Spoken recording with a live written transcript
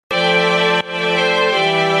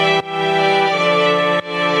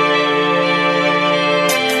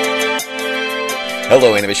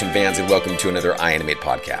Hello, animation fans, and welcome to another iAnimate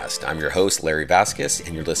podcast. I'm your host, Larry Vasquez,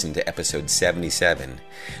 and you're listening to episode 77.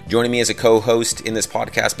 Joining me as a co-host in this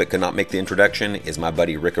podcast, but could not make the introduction, is my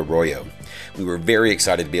buddy Rick Arroyo. We were very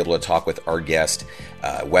excited to be able to talk with our guest,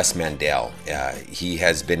 Wes Mandell. He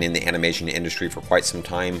has been in the animation industry for quite some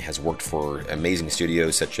time, has worked for amazing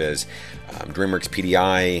studios such as DreamWorks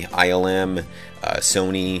PDI, ILM,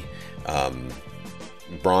 Sony,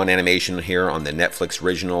 Braun Animation here on the Netflix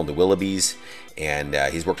original, The Willoughbys. And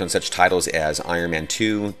he's worked on such titles as Iron Man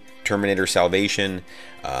 2, Terminator Salvation,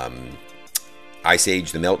 Ice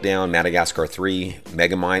Age The Meltdown, Madagascar 3,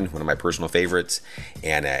 Megamind, one of my personal favorites.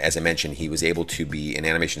 And as I mentioned, he was able to be an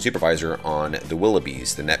animation supervisor on The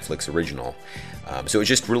Willoughbys, the Netflix original. So it's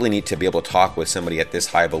just really neat to be able to talk with somebody at this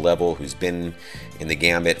high of a level who's been in the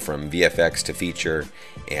gambit from VFX to feature,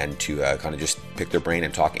 and to kind of just pick their brain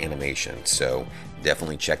and talk animation. So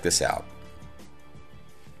definitely check this out.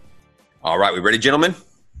 All right, we ready, gentlemen?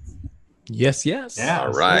 Yes. Yeah.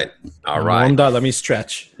 All right. Warmed up. Let me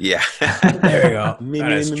stretch. Yeah. There we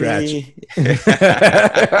go. Stretch.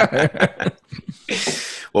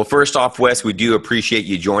 Well, first off, Wes, we do appreciate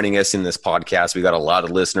you joining us in this podcast. We got a lot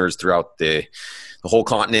of listeners throughout the whole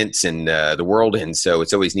continent and the world, and so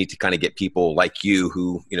it's always neat to kind of get people like you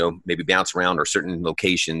who, you know, maybe bounce around or certain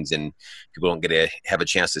locations and people don't get to have a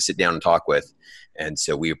chance to sit down and talk with. And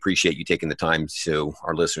so we appreciate you taking the time so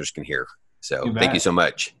our listeners can hear. So thank you so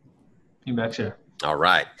much. You betcha. All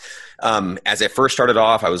right. As I first started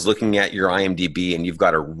off, I was looking at your IMDb, and you've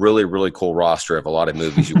got a really, really cool roster of a lot of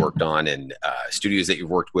movies you worked on and studios that you've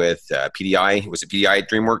worked with. PDI, was it PDI at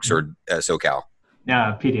DreamWorks or SoCal?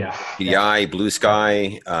 Yeah, PDI. PDI, Blue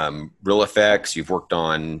Sky, Real Effects. You've worked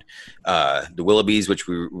on The Willoughbys, which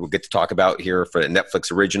we will get to talk about here for the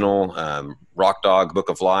Netflix original, Rock Dog, Book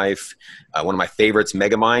of Life. One of my favorites,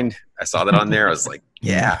 Megamind. I saw that on there. I was like,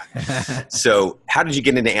 yeah. So how did you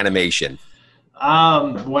get into animation?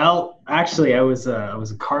 Well, actually, I was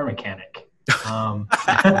a car mechanic.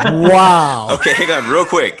 Wow. Okay, hang on, real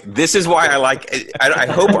quick. This is why I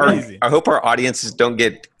hope our audiences don't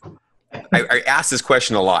get. I ask this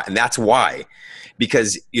question a lot, and that's why,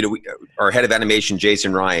 because our head of animation,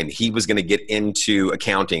 Jason Ryan, he was going to get into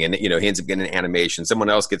accounting, and he ends up getting into animation. Someone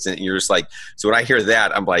else gets in, and you're just like, so when I hear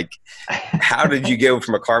that, I'm like, how did you go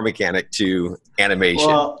from a car mechanic to animation?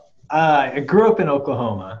 Well, I grew up in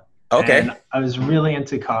Oklahoma. Okay. And I was really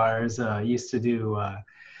into cars. Used to do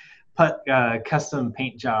custom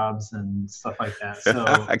paint jobs and stuff like that. So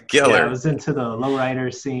Killer. Yeah, I was into the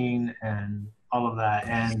lowrider scene and all of that,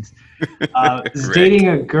 and was dating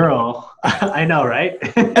a girl. I know, right?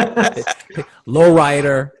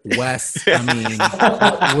 Lowrider, Wes. I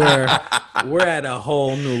mean, we're at a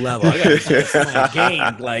whole new level. I got to shift my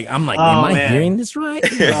game. Like, am I hearing this right?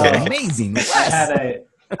 This is amazing. Wes.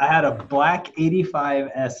 I had a black 85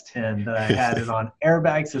 S10 that I had it on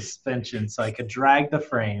airbag suspension, so I could drag the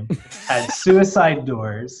frame. Had suicide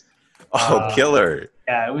doors. Oh, killer!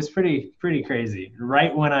 Yeah, it was pretty crazy.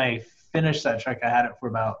 Right when I finished that truck, I had it for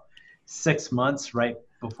about 6 months, right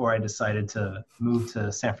before I decided to move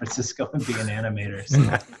to San Francisco and be an animator.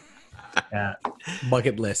 So, yeah.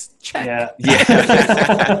 Bucket list. Check.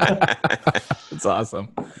 Yeah. It's awesome.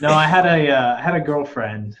 No, I had a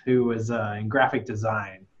girlfriend who was in graphic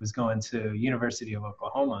design, was going to University of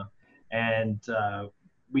Oklahoma, and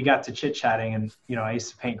we got to chit-chatting, and I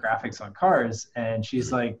used to paint graphics on cars, and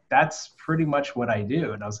she's like, that's pretty much what I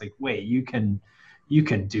do. And I was like, wait, you can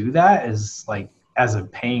do that as a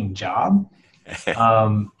paying job?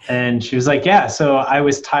 And she was like, yeah. So I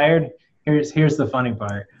was tired. Here's the funny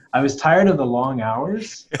part. I was tired of the long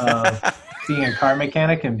hours of being a car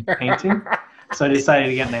mechanic and painting. So I decided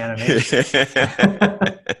to get an animation.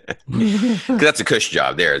 Because that's a cush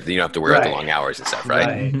job there. You don't have to worry about the long hours and stuff,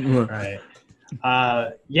 right? Right.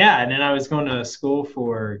 Yeah, and then I was going to school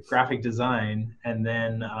for graphic design, and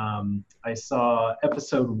then I saw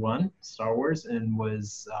episode 1, Star Wars, and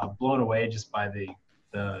was blown away just by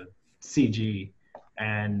the CG,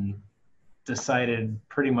 and decided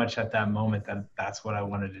pretty much at that moment that that's what I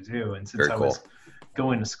wanted to do. And since I was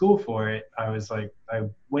going to school for it, I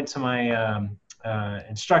went to my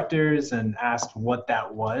instructors and asked what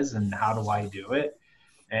that was and how do I do it.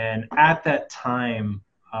 And at that time,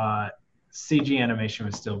 CG animation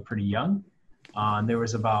was still pretty young. There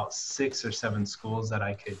was about 6 or 7 schools that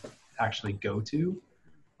I could actually go to.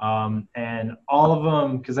 And all of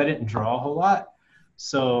them, because I didn't draw a whole lot,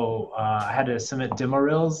 so I had to submit demo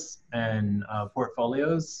reels and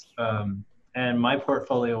portfolios. And my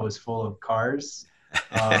portfolio was full of cars,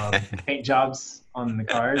 paint jobs on the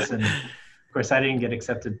cars. And Of course, I didn't get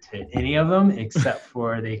accepted to any of them except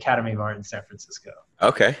for the Academy of Art in San Francisco.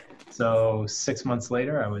 Okay. So 6 months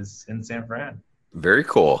later, I was in San Fran. Very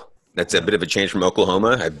cool. That's a bit of a change from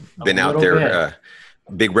Oklahoma. I've been out there,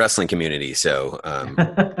 big wrestling community. So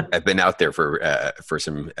I've been out there for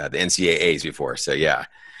some the NCAAs before. So yeah.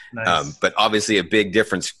 Nice. But obviously a big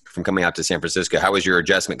difference from coming out to San Francisco. How was your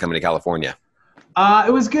adjustment coming to California?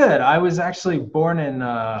 It was good. I was actually born in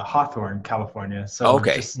Hawthorne, California. So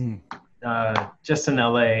just in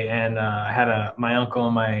LA, and I had my uncle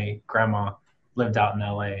and my grandma lived out in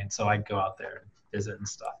LA, and so I'd go out there and visit and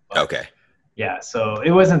stuff. But, okay. Yeah, so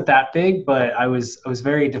it wasn't that big, but I was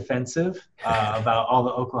very defensive about all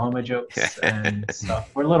the Oklahoma jokes and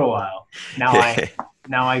stuff for a little while. Now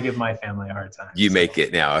I give my family a hard time. You make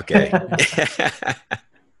it now, okay.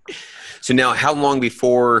 So now, how long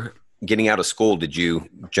before getting out of school did you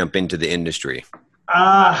jump into the industry?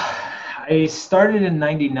 I started in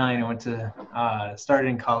 '99. I went to started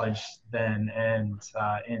in college then, and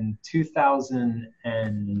in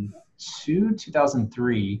 2002,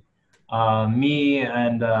 2003, me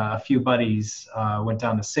and a few buddies went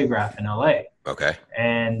down to SIGGRAPH in LA. Okay.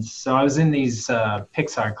 And so I was in these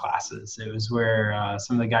Pixar classes. It was where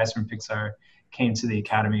some of the guys from Pixar came to the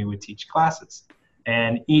academy, would teach classes.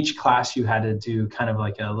 And each class you had to do kind of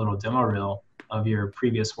like a little demo reel of your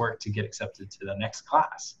previous work to get accepted to the next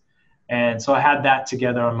class. And so I had that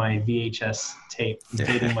together on my VHS tape,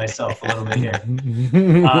 dating myself a little bit here.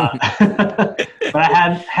 But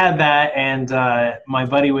I had that, and my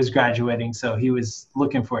buddy was graduating, so he was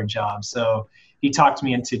looking for a job. So he talked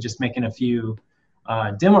me into just making a few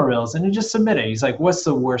demo reels, and he just submitted. He's like, what's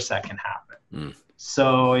the worst that can happen?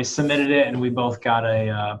 So I submitted it, and we both got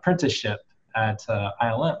a apprenticeship at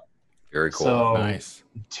ILM. Very cool. So nice.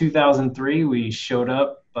 2003, we showed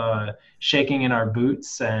up shaking in our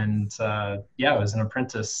boots, and I was an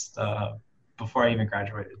apprentice before I even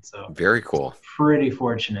graduated. So very cool. Pretty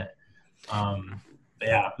fortunate.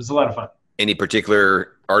 It was a lot of fun. Any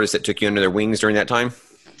particular artists that took you under their wings during that time?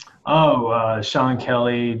 Sean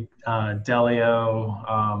Kelly,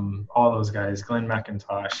 Delio, all those guys, Glenn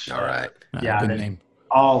McIntosh. All right. Good name.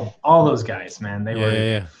 All those guys, man, they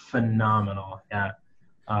were phenomenal. Yeah.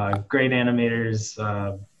 Great animators.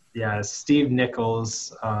 Steve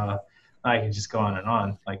Nichols. I can just go on and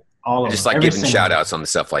on. Like all of just them. Like giving shout outs on the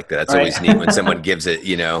stuff like that. That's always neat when someone gives it,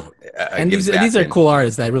 and these are cool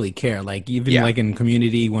artists that really care. Like even like in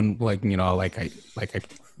community, when like I've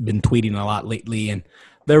been tweeting a lot lately, and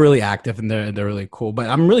they're really active and they're really cool. But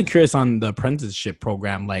I'm really curious on the apprenticeship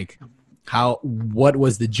program. Like what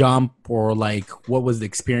was the jump, or like what was the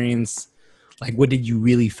experience? Like what did you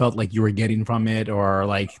really felt like you were getting from it, or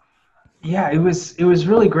like? Yeah, it was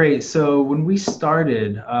really great. So when we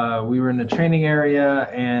started, we were in the training area,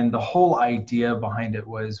 and the whole idea behind it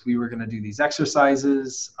was we were going to do these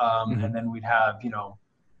exercises, and then we'd have,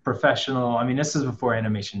 professional. I mean, this is before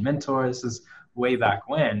Animation Mentor. This is way back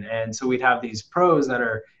when. And so we'd have these pros that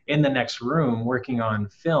are in the next room working on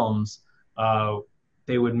films.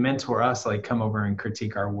 They would mentor us, like come over and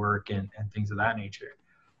critique our work and things of that nature.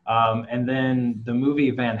 And then the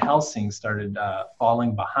movie Van Helsing started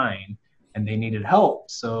falling behind, and they needed help.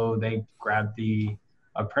 So they grabbed the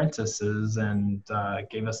apprentices and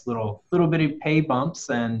gave us little bitty pay bumps,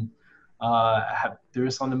 and threw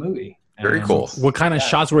us on the movie. Very cool. What kind of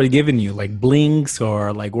shots were they giving you? Like blinks,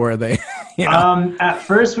 or like where are they? At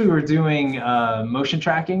first we were doing motion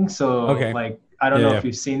tracking. So like, I don't know if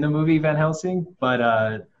you've seen the movie Van Helsing,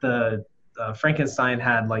 but the Frankenstein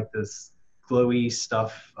had like this glowy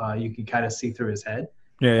stuff. You could kind of see through his head.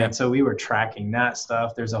 And so we were tracking that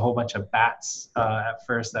stuff. There's a whole bunch of bats at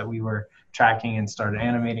first that we were tracking and started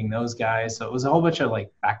animating those guys. So it was a whole bunch of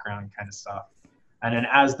like background kind of stuff. And then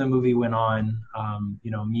as the movie went on,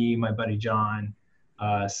 me, my buddy John,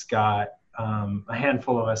 Scott, a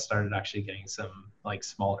handful of us started actually getting some like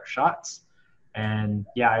smaller shots. And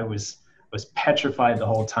I was petrified the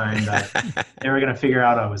whole time that they were going to figure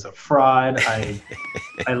out I was a fraud. I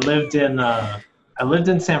lived in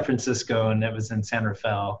San Francisco, and it was in San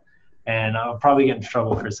Rafael, and I'll probably get in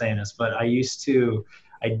trouble for saying this, but I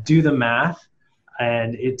do the math,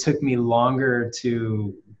 and it took me longer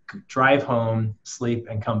to drive home, sleep,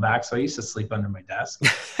 and come back. So I used to sleep under my desk.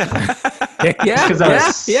 Because I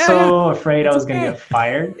was so afraid I was going to get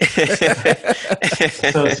fired.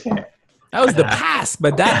 So scared. That was the past,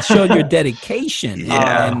 but that showed your dedication.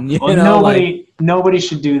 And, nobody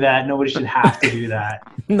should do that. Nobody should have to do that.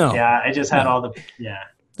 No. Yeah, I just had all the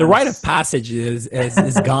the rite of passage is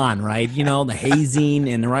gone, right? You know, the hazing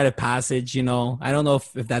and the rite of passage, you know, I don't know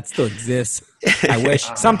if that still exists. I wish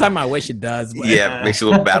sometime I wish it does. But. Yeah, makes you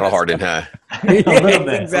a little battle hardened, huh? A little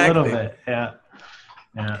bit, exactly. A little bit. Yeah.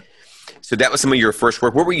 So that was some of your first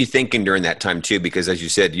work. What were you thinking during that time too? Because as you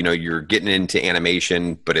said, you know, you're getting into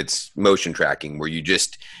animation, but it's motion tracking. Were you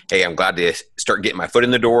just, hey, I'm glad to start getting my foot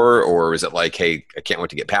in the door? Or is it like, hey, I can't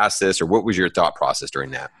wait to get past this? Or what was your thought process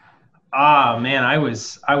during that? Man, I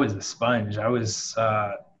was a sponge. I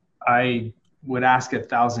would ask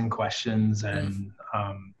 1,000 questions, and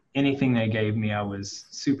anything they gave me, I was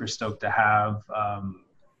super stoked to have. I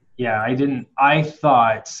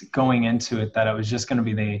thought going into it that it was just going to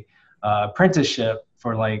be the apprenticeship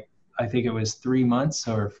for like, I think it was 3 months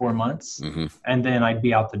or 4 months. Mm-hmm. And then I'd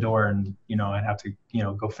be out the door and, you know, I'd have to, you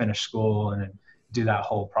know, go finish school and do that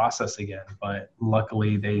whole process again. But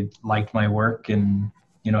luckily they liked my work and,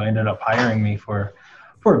 you know, ended up hiring me for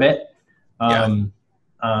a bit. And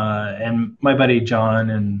my buddy John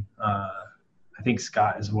and I think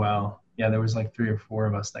Scott as well. Yeah, there was like 3 or 4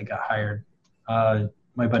 of us that got hired.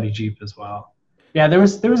 My buddy Jeep as well. Yeah, there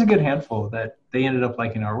was a good handful that they ended up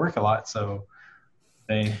liking our work a lot, so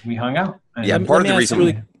we hung out. Yeah, part of the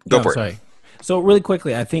reason. Go for it. So really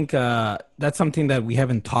quickly, I think that's something that we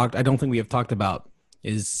haven't talked. I don't think we have talked about.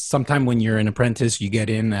 Is sometime when you're an apprentice, you get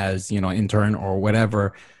in as, you know, intern or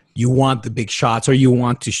whatever. You want the big shots, or you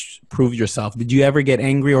want to prove yourself. Did you ever get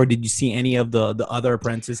angry, or did you see any of the other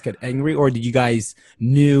apprentices get angry, or did you guys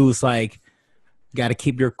knew it's like, you got to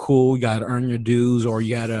keep your cool, you got to earn your dues, or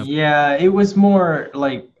you got to... Yeah, it was more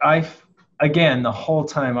like the whole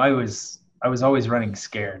time I was always running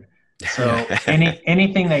scared. So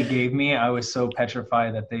anything they gave me, I was so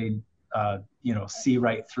petrified that they, you know, see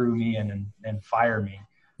right through me and fire me.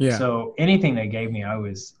 Yeah. So anything they gave me, I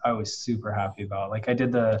was super happy about. Like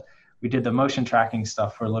we did the motion tracking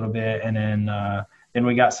stuff for a little bit, and then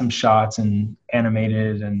we got some shots and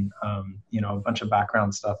animated and, you know, a bunch of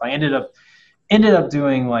background stuff. I ended up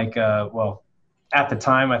doing like, at the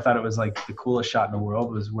time I thought it was like the coolest shot in the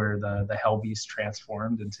world was where the Hellbeast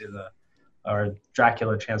transformed or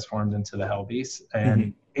Dracula transformed into the Hellbeast.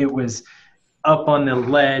 And it was up on the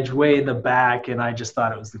ledge way in the back, and I just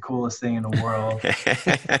thought it was the coolest thing in the world.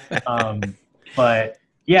 But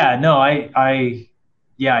yeah, no, I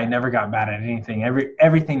never got mad at anything.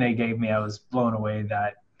 Everything they gave me, I was blown away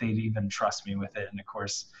that they'd even trust me with it. And of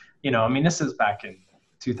course, you know, I mean, this is back in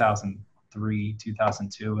 2003,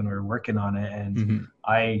 2002 when we were working on it. And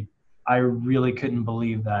I really couldn't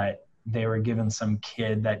believe that they were giving some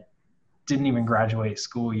kid that didn't even graduate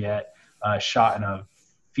school yet shot in a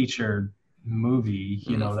feature movie,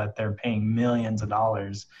 you know, that they're paying millions of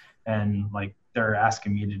dollars, and like they're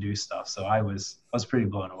asking me to do stuff. So I was pretty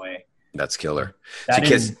blown away. That's killer.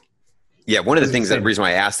 One of the things, the reason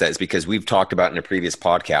why I asked that is because we've talked about in a previous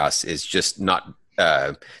podcast is just not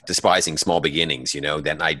despising small beginnings, you know,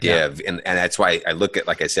 that idea of, and that's why I look at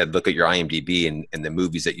your IMDb and the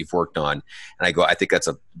movies that you've worked on. And I go, I think that's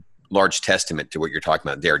a large testament to what you're talking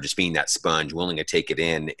about there, just being that sponge, willing to take it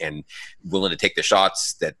in and willing to take the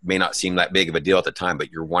shots that may not seem that big of a deal at the time, but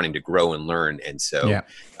you're wanting to grow and learn. And so,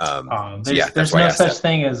 there's no such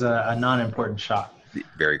thing as a non-important shot.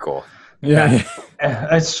 Very cool. Yeah,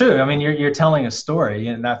 it's true. I mean, you're telling a story,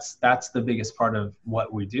 and that's the biggest part of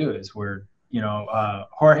what we do is we're, you know,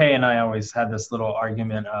 Jorge and I always had this little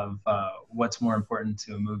argument of what's more important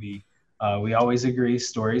to a movie. We always agree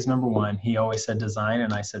story's number one. He always said design,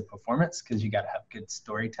 and I said performance, because you got to have good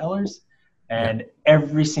storytellers. And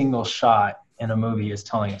every single shot in a movie is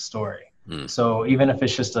telling a story. So even if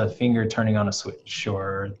it's just a finger turning on a switch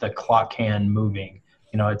or the clock hand moving,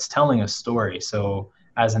 you know, it's telling a story. So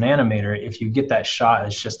as an animator, if you get that shot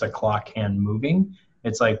as just a clock hand moving,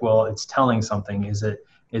 it's like, well, it's telling something. Is it,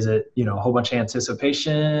 you know, a whole bunch of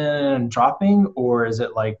anticipation dropping, or is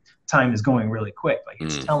it like time is going really quick? Like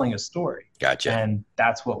it's telling a story. Gotcha. And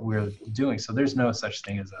that's what we're doing. So there's no such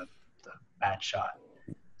thing as a bad shot.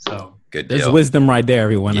 So good deal. There's wisdom right there,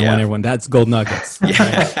 everyone. I want everyone. That's gold nuggets.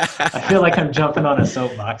 I feel like I'm jumping on a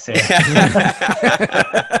soapbox here.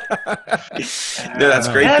 No, that's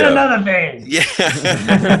great. And though. Another thing. Yeah.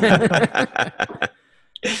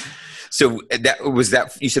 So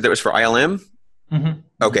you said that was for ILM?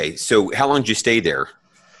 Okay. So how long did you stay there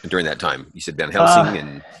during that time? You said Van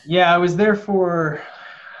Helsing Yeah, I was there for,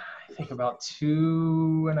 I think about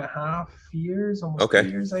 2.5 years, almost 2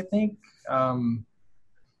 years, I think.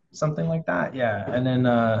 Something like that. Yeah. And then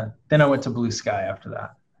I went to Blue Sky after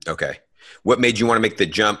that. Okay. What made you want to make the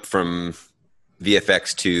jump from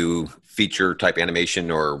VFX to feature type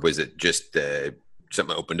animation, or was it just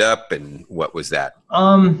something opened up, and what was that?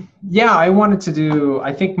 Yeah, I wanted to do,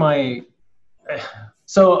 I think all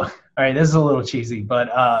right, this is a little cheesy,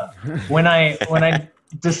 but when I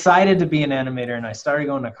decided to be an animator and I started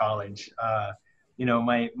going to college,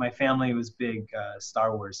 my family was big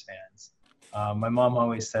Star Wars fans. My mom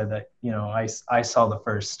always said that, I saw the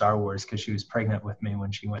first Star Wars because she was pregnant with me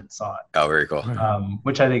when she went and saw it. Oh, very cool.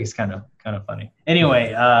 Which I think is kind of funny.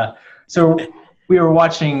 Anyway, so we were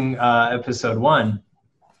watching episode 1,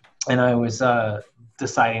 and I was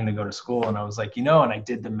deciding to go to school, and I was like, and I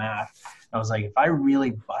did the math. I was like, if I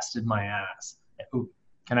really busted my ass,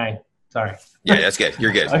 sorry. Yeah, that's good.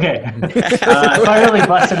 You're good. Okay. If I really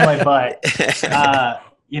busted my butt,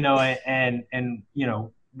 and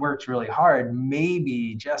worked really hard,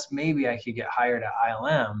 just maybe I could get hired at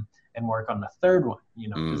ILM and work on the third one,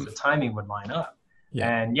 because the timing would line up.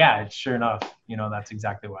 Yeah. And sure enough, that's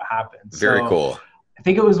exactly what happened. Very cool. I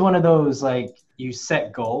think it was one of those, like, you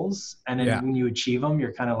set goals, and then when you achieve them,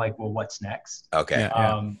 you're kind of like, well, what's next? Okay.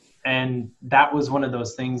 And that was one of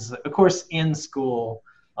those things. Of course, in school,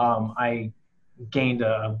 I gained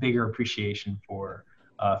a bigger appreciation for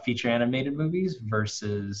feature animated movies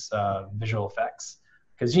versus visual effects.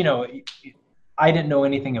 Because, I didn't know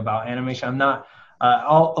anything about animation. I'm not,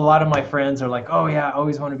 a lot of my friends are like, oh yeah, I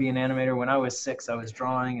always want to be an animator. When I was 6, I was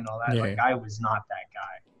drawing and all that. I was not that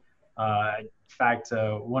guy. In fact,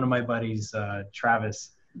 one of my buddies,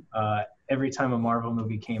 Travis, every time a Marvel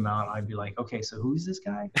movie came out, I'd be like, okay, so who's this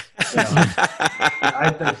guy?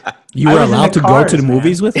 You were allowed to go to the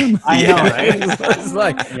movies with him? I know, right? It's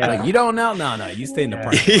like, you don't know? No, you stay in the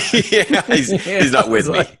park. He's not with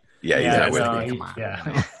me. Yeah, he's not with me. Come on.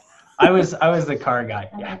 Yeah. I was the car guy.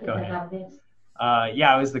 Yeah, go ahead.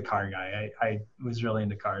 I was the car guy. I was really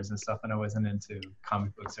into cars and stuff, and I wasn't into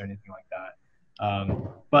comic books or anything like that.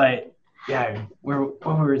 But yeah, what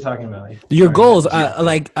were we talking about? Your goals.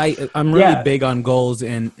 I'm really big on goals,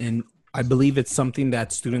 and I believe it's something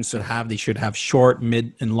that students should have. They should have short,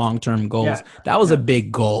 mid, and long-term goals. Yeah. That was a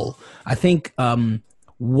big goal. I think.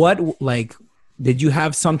 Did you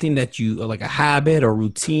have something that you like, a habit or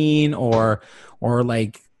routine, or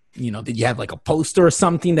did you have like a poster or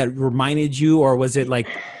something that reminded you, or was it like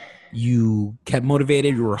you kept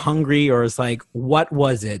motivated, you were hungry, or it's like, what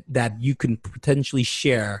was it that you can potentially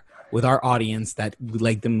share with our audience that would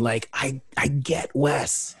like them, like, I get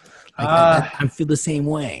Wes. I feel the same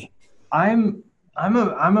way. I'm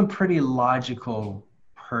a pretty logical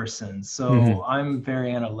person, so I'm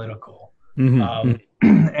very analytical.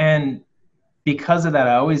 And because of that,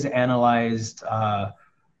 I always analyzed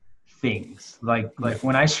things. Like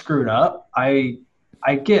when I screwed up, I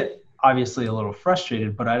get obviously a little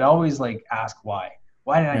frustrated, but I'd always like ask why.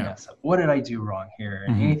 Why did I mess up? What did I do wrong here?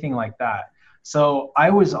 And anything like that. So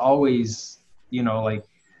I was always, if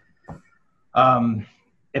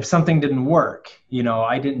something didn't work,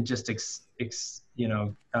 I didn't just I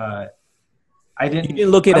didn't. You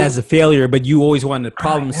didn't look at it as a failure, but you always wanted to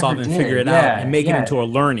problem solve and figure it out and make it into a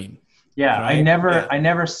learning. Yeah, right? I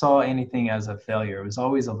never saw anything as a failure. It was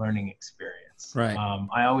always a learning experience. Right.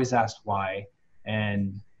 I always asked why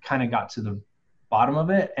and kind of got to the bottom of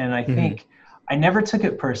it. And I think I never took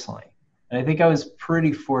it personally. And I think I was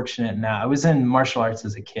pretty fortunate now. I was in martial arts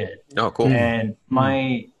as a kid. Oh, cool. And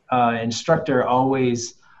my instructor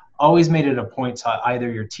always made it a point to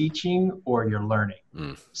either you're teaching or you're learning.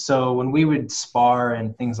 So when we would spar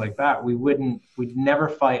and things like that, we'd never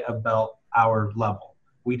fight about our level.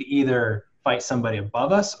 We'd either fight somebody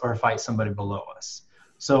above us or fight somebody below us.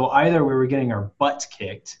 So either we were getting our butts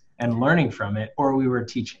kicked and learning from it, or we were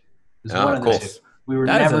teaching. It was one of the two. We were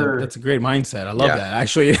that's a great mindset. I love that.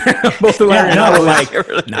 Actually, both of Larry and I were like,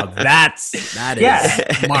 now that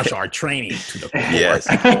is martial art training to the core. Yes.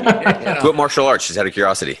 What martial arts, just out of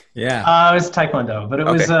curiosity? Yeah. It was Taekwondo, but it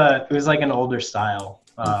was like an older style.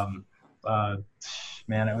 Man,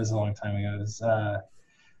 it was a long time ago. It was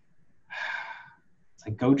it's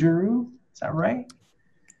like Goju-ryu. Is that right?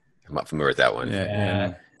 I'm not familiar with that one.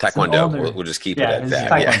 Yeah. Taekwondo. We'll just keep it at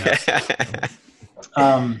that.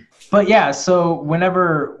 Yeah. But yeah, so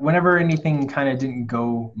whenever anything kind of didn't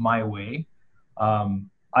go my way,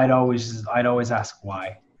 I'd always ask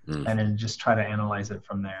why, and then just try to analyze it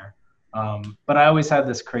from there. But I always had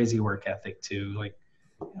this crazy work ethic too. Like,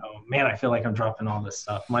 man, I feel like I'm dropping all this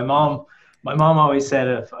stuff. My mom always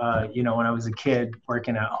said when I was a kid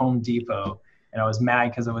working at Home Depot and I was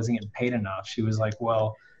mad because I wasn't getting paid enough, she was like,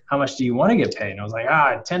 well, how much do you want to get paid? And I was like,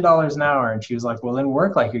 $10 an hour. And she was like, well, then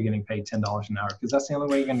work like you're getting paid $10 an hour because that's the only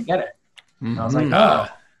way you're going to get it. And I was like,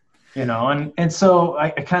 and so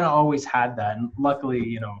I kind of always had that. And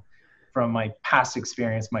luckily, from my past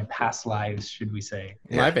experience, my past lives, should we say?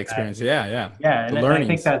 Life experience, yeah. And I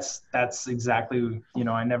think that's exactly, you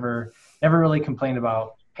know, I never really complained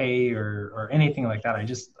about pay or anything like that. I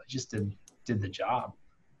just did the job.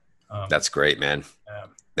 That's great, man.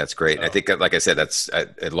 That's great. So, I think, like I said, that's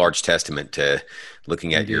a large testament to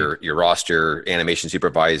looking at your roster, animation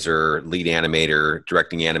supervisor, lead animator,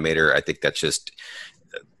 directing animator. I think that's just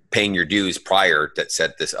paying your dues prior that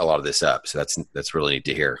set a lot of this up. So that's really neat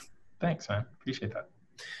to hear. Thanks, man. Appreciate that.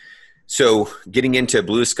 So getting into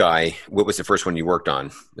Blue Sky, what was the first one you worked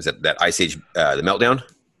on? Was that Ice Age, the Meltdown?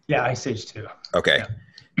 Yeah, Ice Age 2. Okay.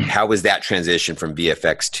 Yeah. How was that transition from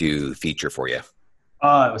VFX to feature for you?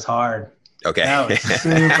 Oh, it was hard. Okay. That was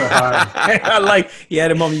super hard. Like, you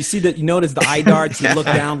had a moment. You notice the eye darts. You look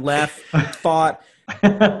down, left, thought,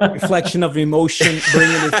 reflection of emotion,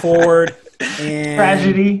 bringing it forward. And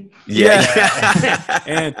tragedy. Yeah.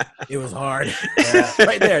 And it was hard. Yeah.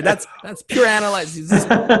 Right there. That's pure analysis. Just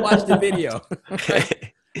watch the video.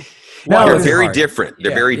 No, they're very different.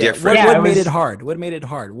 They're very different. What made it hard? What made it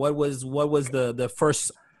hard? What was the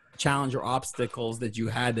first challenge or obstacles that you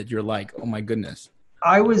had that you're like, oh my goodness?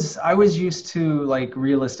 I was used to like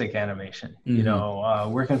realistic animation, you know,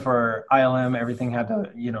 working for ILM, everything had to,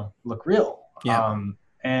 you know, look real. Yeah.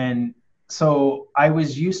 And so I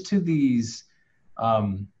was used to these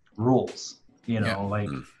rules, you know, like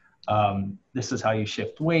this is how you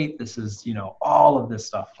shift weight. This is, you know, all of this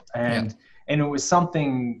stuff. And it was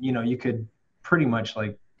something, you know, you could pretty much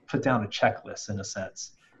like put down a checklist in a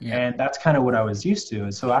sense. Yeah. And that's kind of what I was used to.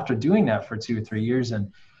 And so after doing that for 2 or 3 years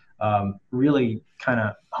and really kind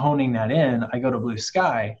of honing that in, I go to Blue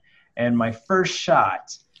Sky, and my first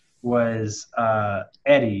shot was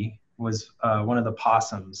Eddie was one of the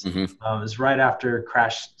possums. It was right after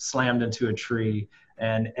Crash slammed into a tree,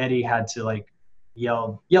 and Eddie had to like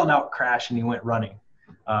yelled out Crash, and he went running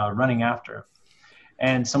after him.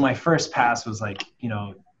 And so my first pass was like, you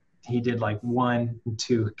know, he did like 1 and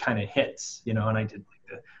 2 kind of hits, you know, and I did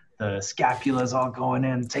like the scapula's all going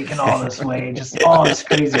in, taking all this weight, just all this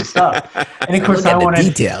crazy stuff. And of course, I wanted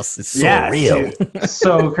details. It's so real, dude,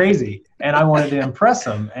 so crazy. And I wanted to impress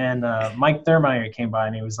him. And Mike Thurmeyer came by,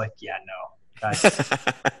 and he was like, "Yeah, no,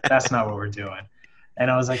 that's not what we're doing."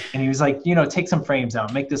 And I was like, and he was like, you know, take some frames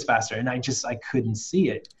out, make this faster. And I couldn't see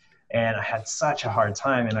it, and I had such a hard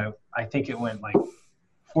time. And I think it went like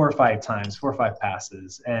 4 or 5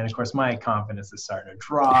 passes. And of course my confidence is starting to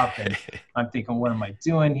drop, and I'm thinking, what am I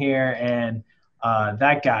doing here? And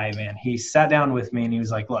that guy, man, he sat down with me, and he was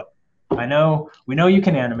like, look, we know you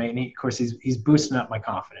can animate. And of course he's boosting up my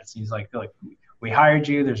confidence. He's like, look, we hired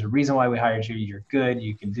you. There's a reason why we hired you. You're good.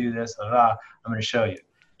 You can do this. I'm going to show you.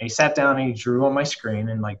 And he sat down, and he drew on my screen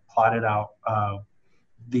and like plotted out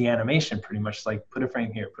the animation, pretty much like put a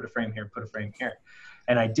frame here, put a frame here, put a frame here.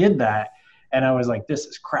 And I did that. And I was like, this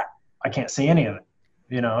is crap. I can't see any of it.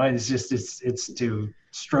 You know, it's too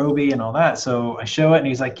stroby and all that. So I show it, and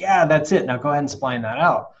he's like, yeah, that's it. Now go ahead and spline that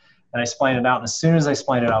out. And I splined it out. And as soon as I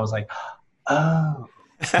splined it, I was like, oh.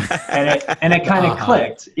 and it kind of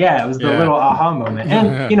clicked. Yeah, it was the little aha moment.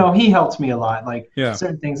 And, you know, he helped me a lot, like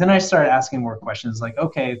certain things. And I started asking more questions like,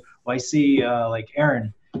 okay, well, I see like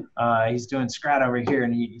Aaron, he's doing Scrat over here,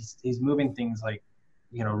 and he's moving things like,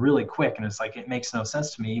 you know, really quick. And it's like, it makes no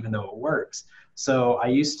sense to me, even though it works. So I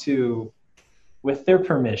used to, with their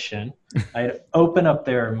permission, I'd open up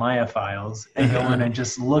their Maya files and go in and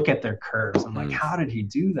just look at their curves. I'm like, how did he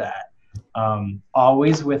do that?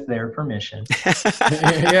 Always with their permission.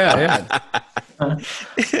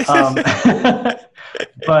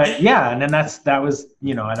 But yeah, and then that was,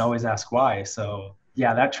 you know, I'd always ask why. So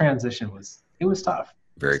yeah, that transition was tough.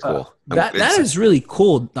 Very cool. That is really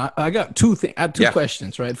cool. I got two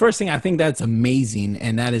questions, right? First thing, I think that's amazing.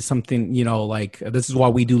 And that is something, you know, like this is why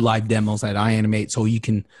we do live demos at iAnimate, so you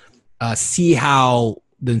can see how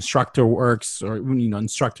the instructor works, or, you know,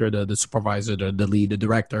 instructor, the supervisor, the lead, the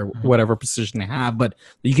director, whatever position they have, but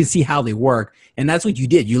you can see how they work. And that's what you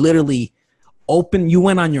did. You literally you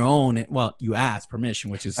went on your own. Well, you asked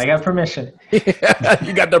permission, which is... I got permission.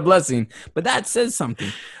 You got their blessing. But that says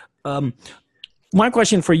something. My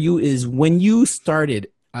question for you is, when you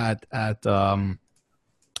started at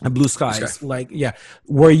Blue Skies,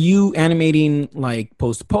 were you animating like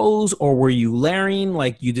pose to pose, or were you layering,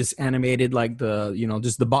 like you just animated like the, you know,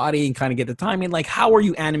 just the body and kind of get the timing? Like, how were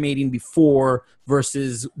you animating before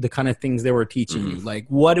versus the kind of things they were teaching you? Like,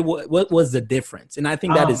 what was the difference? And I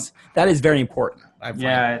think that is very important. I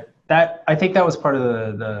think that was part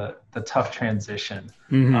of the tough transition.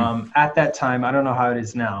 At that time, I don't know how it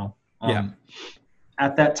is now.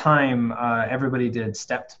 At that time, everybody did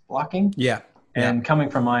stepped blocking. Yeah. And coming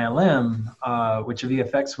from ILM, which a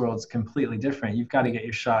VFX world is completely different, you've got to get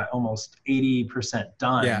your shot almost 80%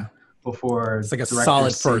 done before it's like a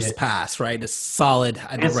solid first pass, right? A solid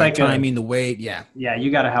the right timing, the weight, yeah,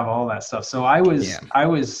 you got to have all that stuff. So I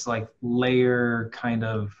was like layer kind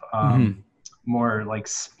of more like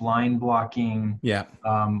spline blocking,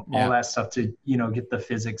 all that stuff to get the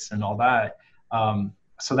physics and all that.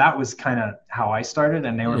 So that was kind of how I started,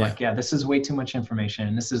 and they were like, yeah, this is way too much information,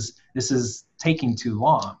 and this is taking too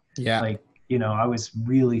long. Like, I was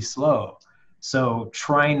really slow. So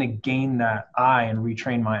trying to gain that eye and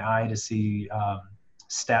retrain my eye to see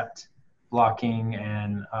stepped blocking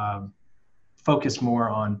and focus more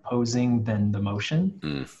on posing than the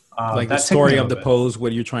motion. Like the story of the pose,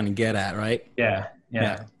 what you're trying to get at, right? Yeah.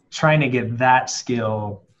 Trying to get that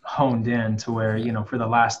skill honed in to where, for the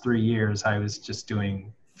last 3 years, I was just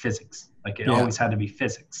doing physics. Like it always had to be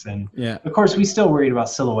physics. And of course, we still worried about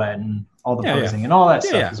silhouette and all the posing and all that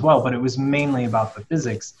stuff as well. But it was mainly about the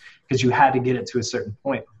physics, because you had to get it to a certain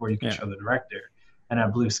point before you could show the director. And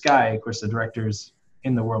at Blue Sky, of course, the director's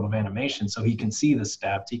in the world of animation, so he can see the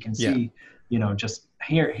steps. He can see, just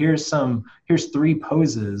here's 3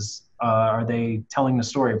 poses. Are they telling the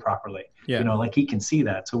story properly? Like he can see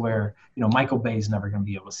that, to where, Michael Bay's never going to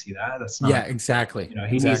be able to see that. That's not, exactly.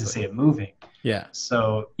 He needs to see it moving. Yeah.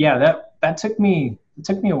 So that took me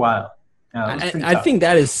a while. I think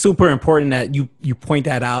that is super important that you point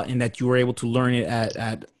that out, and that you were able to learn it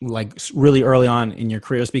at like really early on in your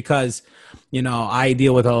careers, because, I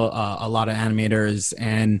deal with a lot of animators,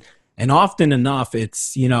 and often enough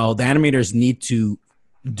it's, the animators need to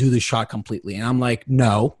do the shot completely. And I'm like,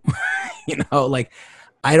 no, like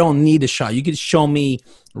I don't need a shot. You could show me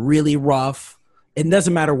really rough. It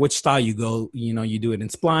doesn't matter which style you go, you do it in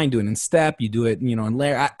spline, do it in step, you do it, in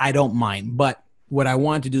layer. I don't mind. But what I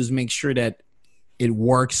want to do is make sure that it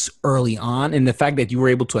works early on. And the fact that you were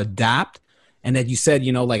able to adapt, and that you said,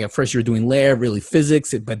 like at first you were doing layer, really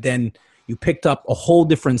physics, but then you picked up a whole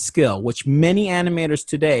different skill, which many animators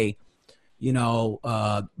today,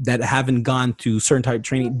 that haven't gone to certain type of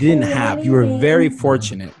training didn't have. You were very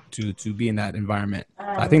fortunate to be in that environment.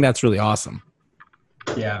 I think that's really awesome.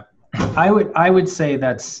 Yeah. I would say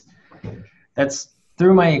that's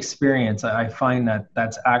through my experience, I find that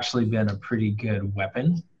that's actually been a pretty good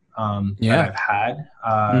weapon that I've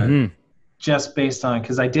had, just based on,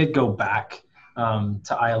 because I did go back to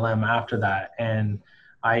ILM after that, and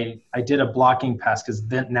I did a blocking pass, because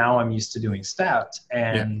then now I'm used to doing stepped,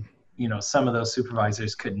 and some of those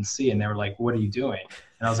supervisors couldn't see, and they were like, "What are you doing?"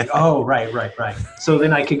 And I was like, "Oh, right." So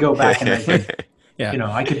then I could go back and I could,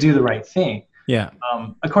 I could do the right thing. Yeah.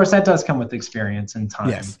 Of course, that does come with experience and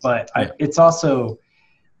time, but it's also,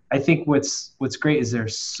 I think what's great is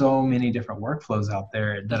there's so many different workflows out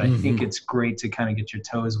there that I think it's great to kind of get your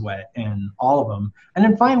toes wet in all of them, and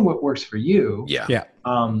then find what works for you. Yeah.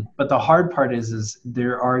 But the hard part is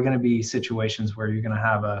there are going to be situations where you're going to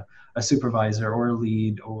have a supervisor or a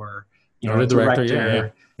lead or a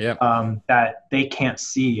director, that they can't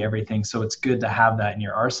see everything. So it's good to have that in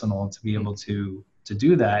your arsenal to be able to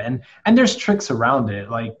do that. And there's tricks around it.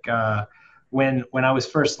 Like when I was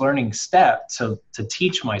first learning step to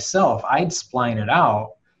teach myself, I'd spline it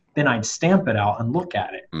out, then I'd stamp it out and look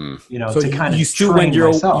at it. So to kind of you still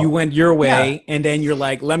went your way, and then you're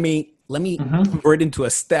like, let me convert into a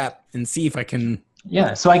step and see if I can.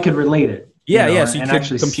 Yeah, so I could relate it. So you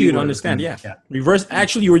could compute, understand. Reverse.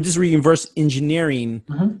 Actually, you were just reverse engineering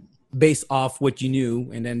based off what you knew,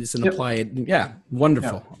 and then just apply it. Yeah,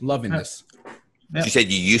 wonderful. Loving this. You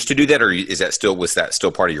said you used to do that, or was that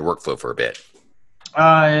still part of your workflow for a bit?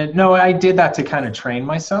 No, I did that to kind of train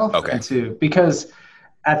myself. Okay. Because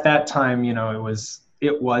at that time, it was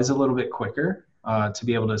a little bit quicker to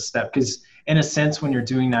be able to step. Because in a sense, when you're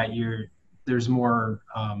doing that, there's more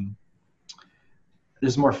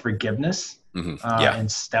forgiveness in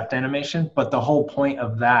stepped animation. But the whole point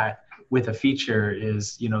of that with a feature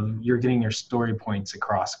is, you're getting your story points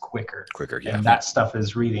across quicker. And that stuff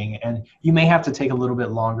is reading. And you may have to take a little bit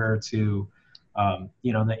longer to,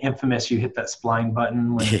 the infamous, you hit that spline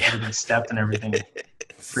button when everything's stepped and everything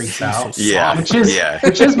freaks out.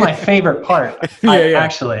 Which is my favorite part.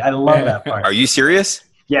 I love that part. Are you serious?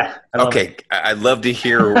 Yeah. Okay. I'd love to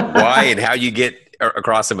hear why and how you get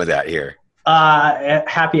across some of that here.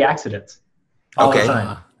 Happy accidents. All the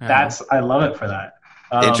time. I love it for that.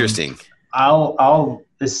 Interesting. I'll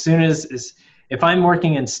as soon as if I'm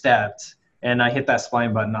working in stepped and I hit that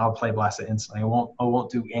spline button, I'll play blast it instantly. I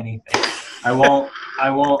won't do anything. I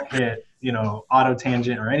won't hit auto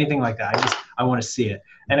tangent or anything like that. I want to see it.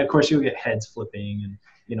 And of course you'll get heads flipping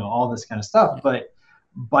and all this kind of stuff. But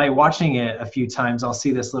by watching it a few times, I'll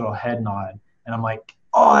see this little head nod, and I'm like,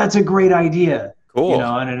 oh, that's a great idea. Cool. You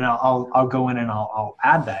know, and then I'll go in and I'll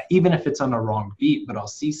add that, even if it's on the wrong beat, but I'll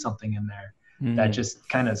see something in there that just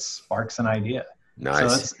kind of sparks an idea.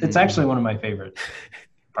 Nice. So it's actually one of my favorite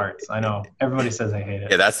parts. I know everybody says I hate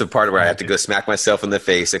it. Yeah, that's the part where I have to go smack myself in the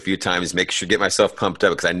face a few times, make sure get myself pumped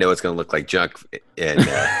up because I know it's going to look like junk. And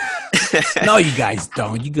no, you guys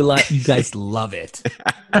don't. You guys love it.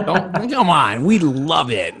 Come on, we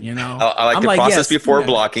love it. You know, I like the process before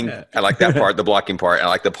blocking. Yeah. I like that part, the blocking part. I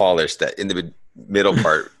like the polish that in the middle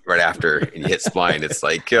part right after and you hit spline. It's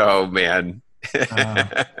like, oh man.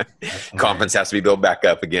 Confidence has to be built back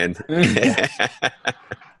up again. Yeah.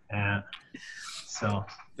 So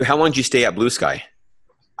how long did you stay at Blue Sky?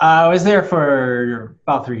 I was there for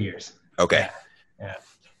about 3 years. Okay. Yeah.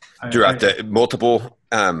 Throughout the multiple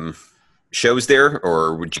shows there,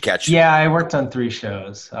 or would you catch? Yeah, I worked on 3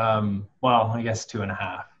 shows. Well, I guess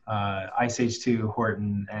 2.5. Ice Age 2,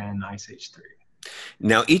 Horton, and Ice Age 3.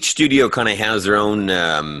 Now, each studio kind of has their own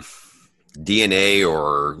DNA,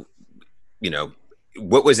 or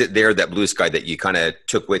what was it there that Blue Sky that you kind of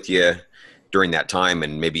took with you during that time,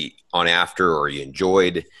 and maybe on after, or you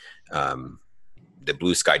enjoyed the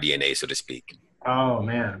Blue Sky DNA, so to speak? Oh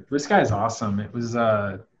man, Blue Sky is awesome. It was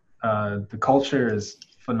the culture is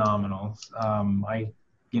phenomenal. I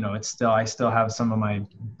still have some of my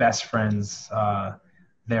best friends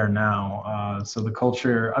there now. So the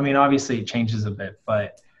culture, I mean, obviously it changes a bit,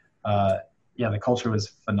 but the culture was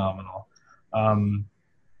phenomenal.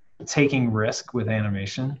 Taking risk with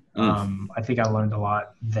animation. I think I learned a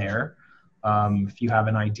lot there. If you have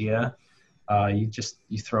an idea,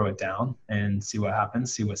 you throw it down and see what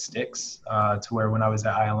happens, see what sticks. To where when I was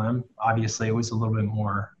at ILM, obviously it was a little bit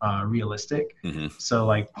more realistic. Mm-hmm. So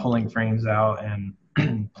like pulling frames out and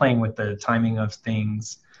playing with the timing of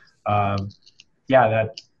things.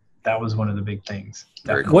 That was one of the big things.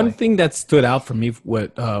 Cool. One thing that stood out for me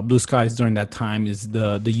with Blue Skies during that time is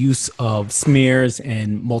the use of smears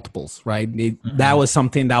and multiples, right? That was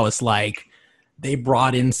something that was like, they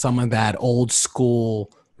brought in some of that old school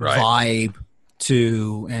vibe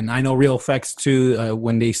to, and I know Real Effects too,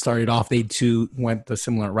 when they started off, they too went the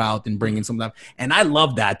similar route and bringing some of that. And I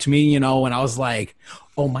love that. To me, when I was like,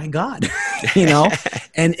 oh my God,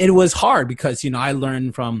 and it was hard because, I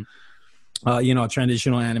learned from,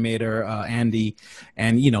 traditional animator, Andy,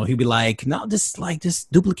 and, he'd be like, no, just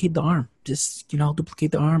duplicate the arm,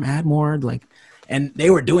 duplicate the arm, add more, and they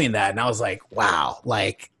were doing that. And I was like, wow,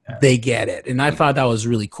 they get it. And I thought that was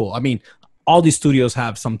really cool. I mean, all these studios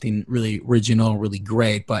have something really original, really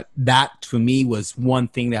great, but that to me was one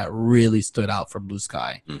thing that really stood out for Blue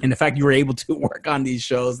Sky. Mm-hmm. And the fact you were able to work on these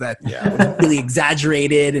shows that were really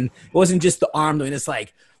exaggerated, and it wasn't just the arm doing, it's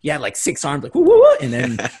like, you had like 6 arms, like, woo, woo, woo, and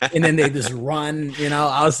then they just run,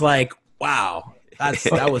 I was like, wow,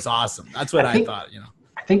 that was awesome. That's what I thought,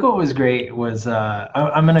 I think what was great was,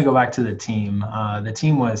 I'm going to go back to the team. The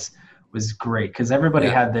team was great because everybody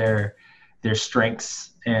had their strengths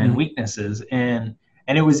and weaknesses, and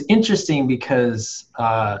it was interesting because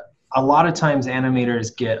a lot of times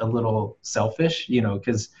animators get a little selfish,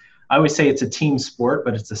 because I always say it's a team sport,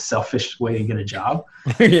 but it's a selfish way to get a job.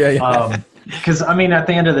 Because I mean, at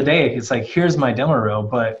the end of the day, it's like, here's my demo reel,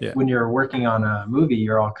 but when you're working on a movie,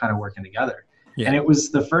 you're all kind of working together. And it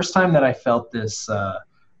was the first time that I felt this,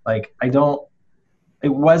 it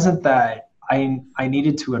wasn't that I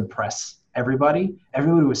needed to impress everybody.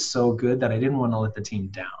 Everybody was so good that I didn't want to let the team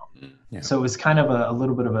down. Yeah. So it was kind of a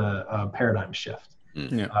little bit of a paradigm shift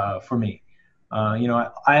for me.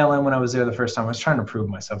 At ILM, when I was there the first time, I was trying to prove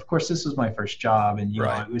myself. Of course, this was my first job, and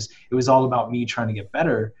it was all about me trying to get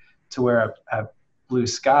better. To where at Blue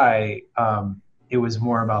Sky, it was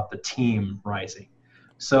more about the team rising.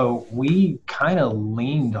 So we kind of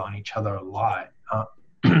leaned on each other a lot.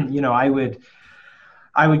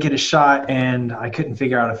 I would get a shot and I couldn't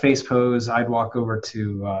figure out a face pose. I'd walk over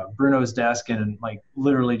to Bruno's desk and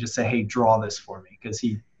literally just say, "Hey, draw this for me," because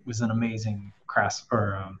he was an amazing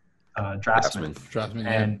draftsman.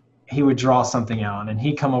 And he would draw something out, and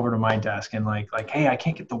he'd come over to my desk and like, "Hey, I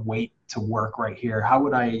can't get the weight to work right here. How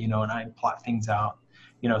would I, and I'd plot things out,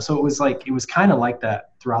 So it was kind of like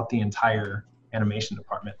that throughout the entire animation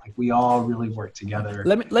department. Like we all really worked together.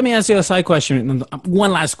 Let me ask you a side question.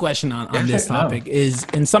 One last question on this topic is,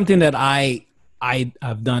 and something that I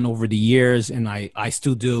have done over the years, and I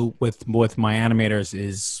still do with my animators,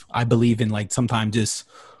 is I believe in sometimes just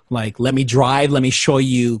let me drive, let me show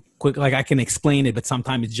you quick, I can explain it, but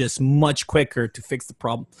sometimes it's just much quicker to fix the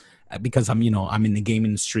problem because I'm in the game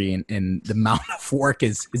industry and the amount of work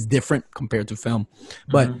is different compared to film.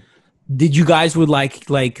 But did you guys would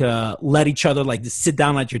let each other just sit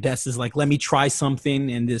down at your desks, let me try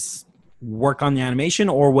something and just work on the animation,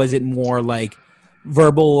 or was it more like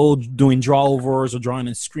verbal, doing draw overs or drawing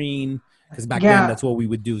on screen? Because back then, that's what we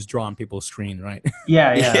would do, is draw on people's screen, right?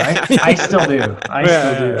 Yeah. I still do. I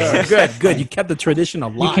still do. Good. You kept the tradition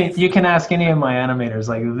alive. You can ask any of my animators,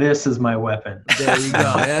 like, this is my weapon. There you go.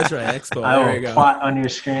 That's right. Expo. I will plot on your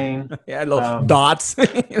screen. Yeah, little dots.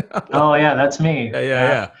 Oh, yeah, that's me.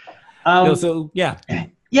 Yeah. Yeah,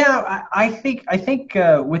 I think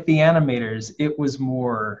with the animators, it was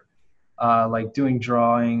more like doing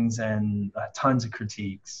drawings and tons of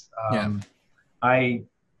critiques.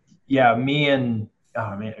 Me and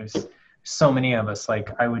it was so many of us. Like,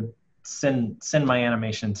 I would send my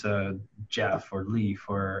animation to Jeff or Leaf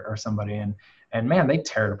or somebody, and man, they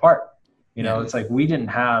tear it apart. You know, it's like we didn't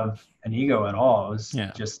have an ego at all. It was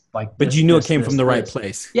just like. But you knew it came from the right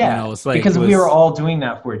place. Yeah, you know, it's like, because we were all doing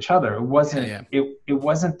that for each other. It wasn't. It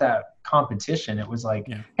wasn't that competition. It was like,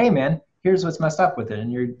 hey man, here's what's messed up with it,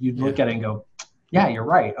 and you'd look at it and go, yeah, you're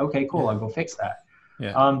right. Okay, cool. I'll go fix that.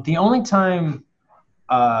 Yeah. The only time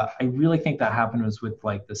I really think that happened was with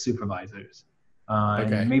like the supervisors.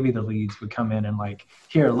 And maybe the leads would come in and like,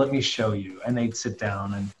 here, let me show you, and they'd sit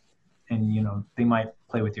down and you know, they might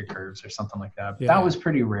play with your curves or something like that. But that was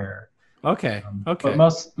pretty rare. Okay. But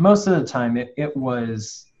most of the time it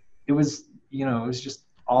was you know, it was just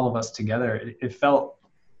all of us together. It felt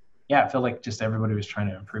like just everybody was trying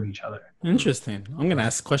to improve each other. Interesting. I'm gonna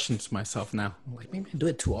ask questions to myself now. I'm like, maybe I do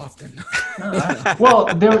it too often.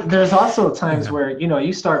 Well, there's also times where, you know,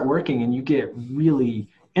 you start working and you get really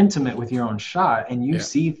intimate with your own shot, and you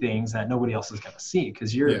see things that nobody else is gonna see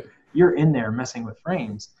because you're in there messing with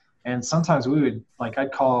frames. And sometimes we would, like,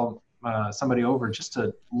 I'd call somebody over just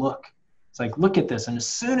to look. It's like, look at this. And as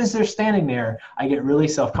soon as they're standing there, I get really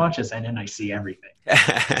self-conscious, and then I see everything.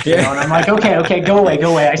 You know, and I'm like, okay, go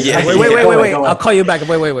away. I see, wait. I'll call you back.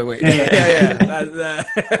 Wait. Yeah.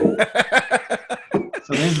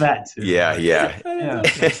 So there's that too. Yeah.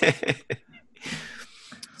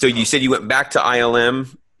 So you said you went back to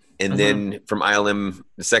ILM, and then from ILM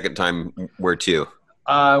the second time, where to?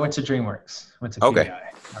 I went to DreamWorks. Went to PDI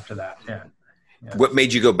after that. Yeah. What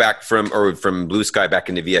made you go back from Blue Sky back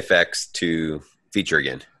into VFX to feature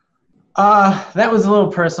again? That was a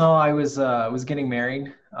little personal. I was getting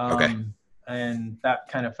married. And that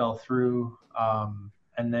kind of fell through.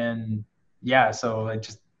 And then so I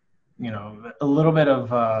just, you know, a little bit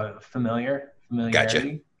of familiarity.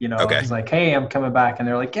 Gotcha. You know, I was like, hey, I'm coming back, and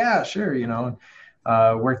they're like, yeah, sure, you know.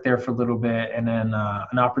 Worked there for a little bit, and then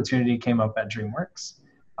an opportunity came up at DreamWorks,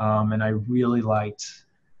 and I really liked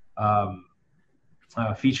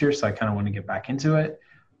feature, so I kind of want to get back into it.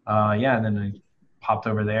 And then I popped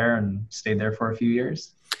over there and stayed there for a few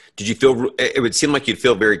years. Did you feel, it would seem like you'd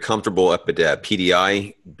feel very comfortable up at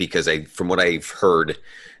PDI, because from what I've heard,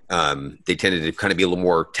 they tended to kind of be a little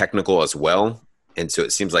more technical as well. And so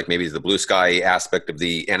it seems like maybe the Blue Sky aspect of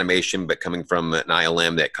the animation, but coming from an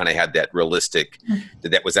ILM that kind of had that realistic,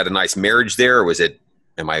 was that a nice marriage there, or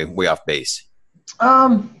am I way off base?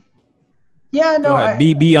 Yeah, no.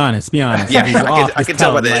 Be honest. Yeah, I can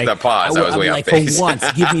tell by the pause. I was way off base. For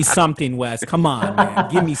once, give me something, Wes. Come on,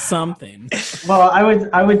 man. Give me something. Well,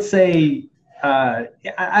 I would say,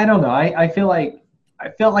 I don't know. I felt like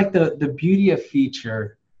the beauty of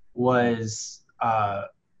feature was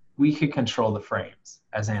we could control the frames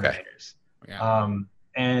as animators.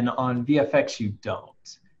 And on VFX, you don't.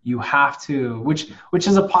 You have to, which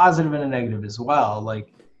is a positive and a negative as well.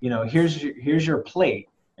 Like, you know, here's your plate,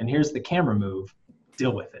 and here's the camera move,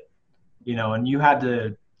 deal with it, you know, and you had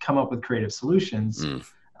to come up with creative solutions.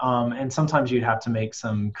 And sometimes you'd have to make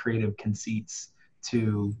some creative conceits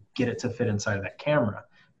to get it to fit inside of that camera,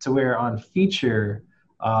 to where on feature,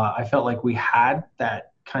 I felt like we had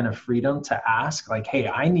that kind of freedom to ask, like, hey,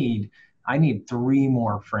 I need 3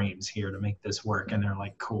 more frames here to make this work. And they're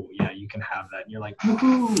like, cool, yeah, you can have that. And you're like,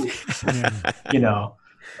 woohoo, you know?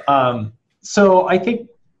 So I think,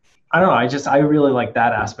 I don't know. I really like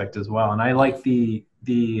that aspect as well, and I like the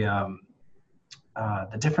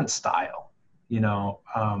different style. You know,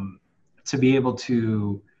 to be able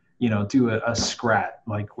to, you know, do a scrat,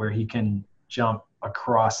 like where he can jump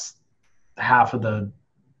across half of the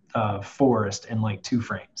forest in like 2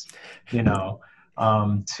 frames. You know,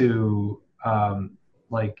 to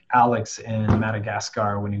like Alex in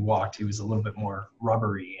Madagascar, when he walked, he was a little bit more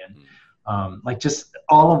rubbery, and like just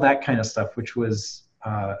all of that kind of stuff, which was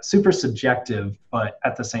super subjective, but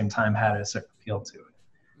at the same time had a certain feel to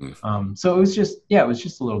it. So it was just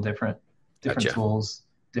a little different gotcha. Tools,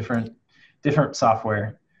 different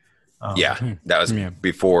software. That was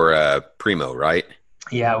before Primo, right?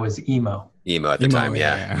 Yeah, it was Emo at the time.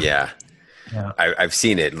 Yeah. I've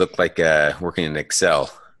seen it. Looked like working in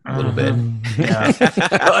Excel. a little bit. Yeah.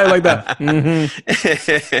 I like that.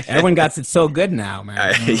 Mm-hmm. Everyone got it so good now, man.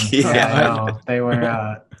 I know. They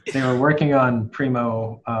were working on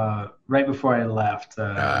Primo right before I left.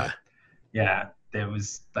 Yeah, it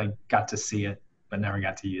was I got to see it, but never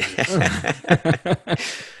got to use it.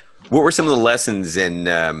 What were some of the lessons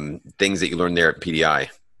and things that you learned there at PDI?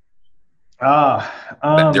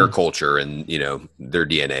 Their culture and their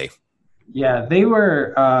DNA. Yeah, they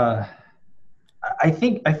were. I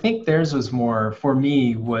think theirs was more for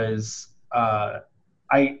me was I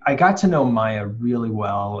got to know Maya really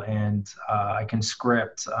well, and I can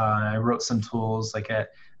script. I wrote some tools like at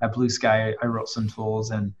Blue Sky. I wrote some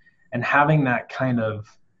tools, and having that kind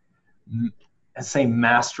of say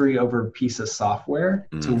mastery over a piece of software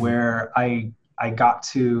to where I got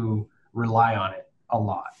to rely on it a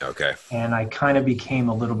lot. Okay. And I kind of became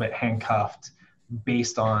a little bit handcuffed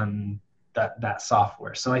based on that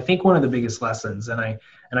software. So I think one of the biggest lessons, and I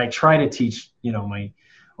try to teach,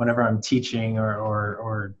 whenever I'm teaching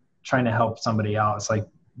or trying to help somebody out, it's like,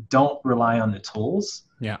 don't rely on the tools.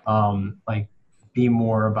 Yeah. Like be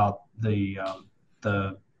more about the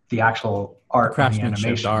actual art and the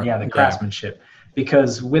animation. The craftsmanship.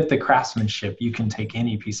 Because with the craftsmanship, you can take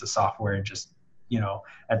any piece of software and just,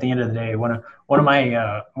 at the end of the day, one of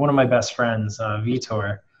my best friends,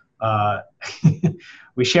 Vitor,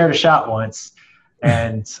 we shared a shot once,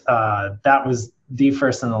 and that was the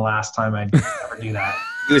first and the last time I'd ever do that.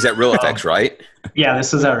 He was at Real Effects, right? Yeah,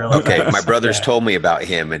 this was at Real Effects. Okay, my brothers told me about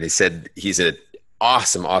him, and he said he's an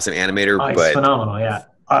awesome animator. He's phenomenal, yeah.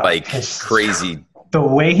 Crazy. The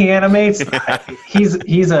way he animates, he's a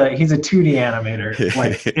 2D animator,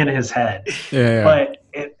 like in his head. Yeah. But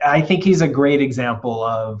I think he's a great example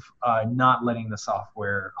of not letting the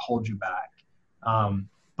software hold you back.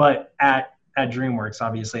 But at DreamWorks,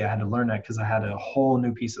 obviously, I had to learn that because I had a whole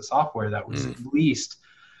new piece of software that was at least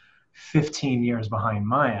 15 years behind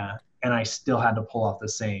Maya, and I still had to pull off the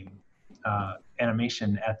same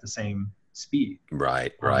animation at the same speed.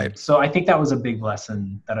 Right. So I think that was a big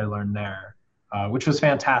lesson that I learned there. Which was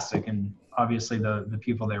fantastic, and obviously the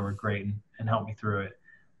people there were great and helped me through it.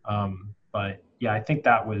 But yeah, I think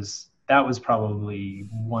that was probably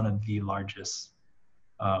one of the largest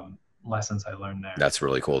lessons I learned there. That's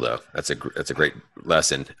really cool, though. That's a great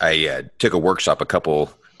lesson. I took a workshop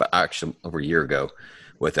over a year ago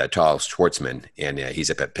with Charles Schwartzman, and he's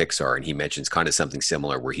up at Pixar, and he mentions kind of something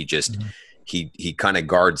similar where he just he kind of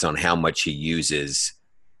guards on how much he uses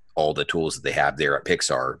all the tools that they have there at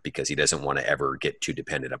Pixar because he doesn't want to ever get too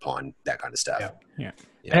dependent upon that kind of stuff. Yeah.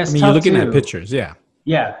 I mean, you're looking at pictures. Yeah.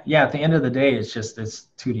 At the end of the day, it's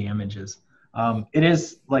 2D images. It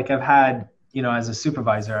is like I've had, as a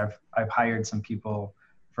supervisor, I've hired some people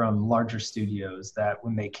from larger studios that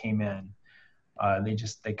when they came in, they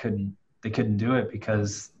couldn't do it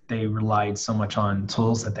because they relied so much on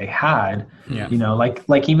tools that they had,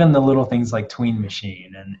 like even the little things like Tween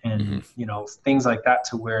Machine and things like that,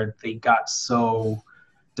 to where they got so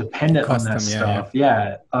dependent on that stuff.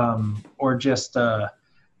 Yeah. Or just like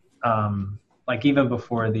even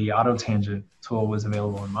before the auto tangent tool was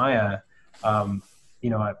available in Maya, at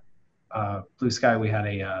Blue Sky, we had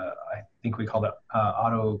I think we called it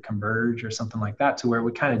auto converge or something like that, to where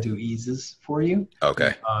we kind of do eases for you.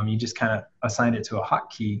 Okay. You just kind of assign it to a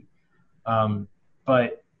hotkey.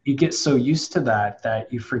 But you get so used to that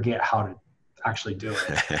you forget how to actually do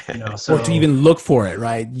it, so, or to even look for it,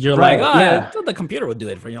 right? You're like, I thought the computer would do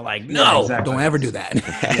it for you. You're like, no, exactly. Don't ever do that.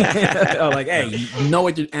 Like, hey, you know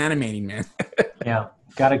what you're animating, man. Yeah.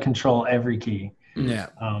 Got to control every key. Yeah.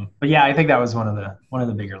 But yeah, I think that was one of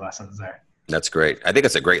the bigger lessons there. That's great. I think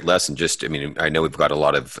it's a great lesson. I know we've got a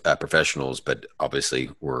lot of professionals, but obviously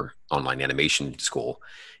we're online animation school.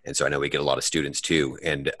 And so I know we get a lot of students too.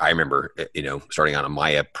 And I remember, starting on a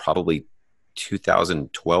Maya, probably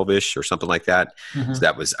 2012-ish or something like that. So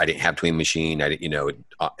that was, I didn't have Tween Machine. I didn't,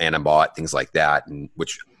 Animbot, things like that. And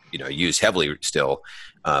which, I use heavily still,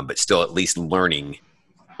 but still at least learning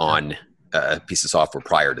on a piece of software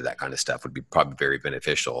prior to that kind of stuff would be probably very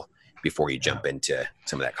beneficial before you jump into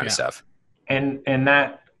some of that kind of stuff. And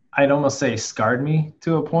that, I'd almost say, scarred me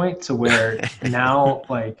to a point to where now,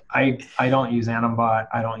 like, I don't use Animbot.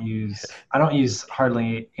 I don't use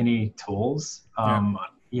hardly any tools.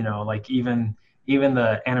 Like even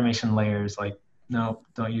the animation layers, like, no,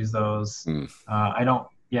 don't use those. I don't.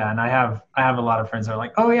 Yeah. And I have a lot of friends that are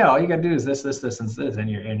like, oh yeah, all you gotta do is this, and this, and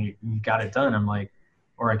you got it done. I'm like,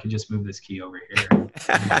 or I could just move this key over here.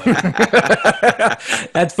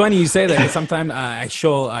 That's funny you say that. Sometimes I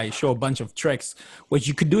show a bunch of tricks, which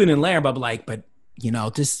you could do it in layer, but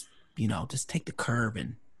just take the curve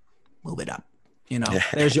and move it up.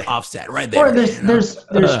 there's your offset right there. Or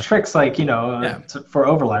there's tricks like, for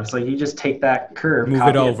overlaps, like you just take that curve, move copy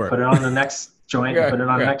it over, put it on the next joint, put it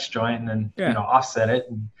on the next joint, and then, offset it.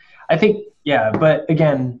 And I think, but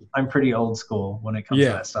again, I'm pretty old school when it comes to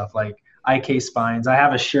that stuff. Like IK spines. I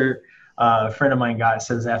have a shirt a friend of mine got, it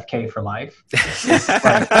says FK for life.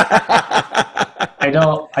 Like, I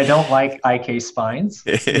don't like IK spines.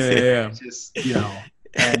 Just,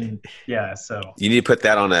 and so. You need to put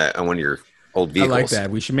that on one of your old vehicles. I like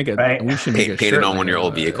that. We should make it. Right? We should paint it on one of your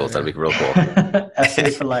old vehicles. That'd be real cool.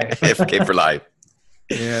 FK for life. FK for life.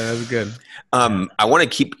 Yeah, that's good. I want to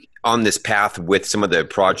keep on this path with some of the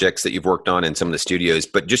projects that you've worked on in some of the studios,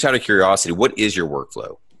 but just out of curiosity, what is your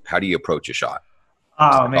workflow? How do you approach a shot?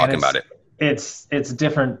 Oh man, talking about it. It's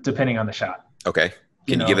different depending on the shot. Okay.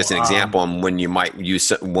 Can you give us an example on when you might use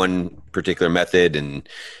one particular method and,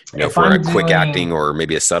 for a quick acting or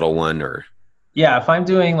maybe a subtle one or? Yeah. If I'm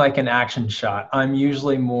doing like an action shot, I'm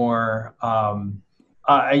usually more,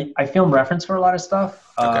 I film reference for a lot of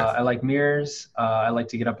stuff. I like mirrors. I like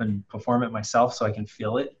to get up and perform it myself so I can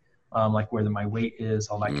feel it, like where my weight is,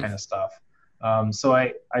 all that kind of stuff. So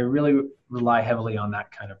I really rely heavily on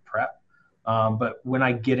that kind of prep. But when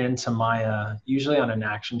I get into Maya, usually on an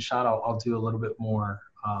action shot, I'll do a little bit more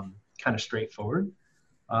kind of straightforward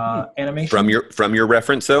animation. From your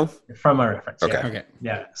reference though? From my reference. Okay. Yeah. Okay.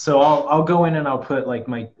 Yeah. So I'll go in and I'll put like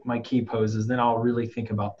my key poses. Then I'll really think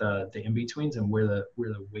about the in-betweens and where the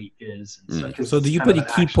weight is. And so do you put a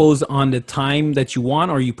key pose on the time that you want,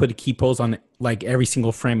 or you put a key pose on like every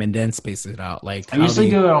single frame and then space it out? Like I usually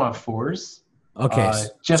do it on 4s. Okay,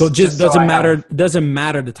 just doesn't matter. Doesn't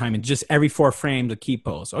matter the timing. Just every 4 frames, the key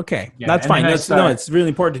pose. Okay, that's fine. It's really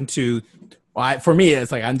important to. For me,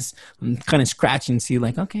 it's like I'm kind of scratching and see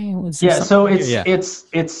like, okay, so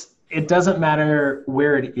it doesn't matter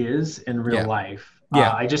where it is in real life.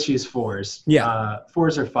 I just use 4s.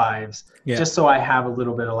 4s or 5s, just so I have a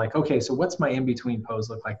little bit of like, okay, so what's my in between pose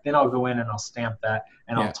look like? Then I'll go in and I'll stamp that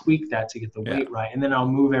and I'll tweak that to get the weight right, and then I'll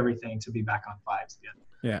move everything to be back on 5s again.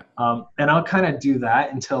 Yeah. And I'll kind of do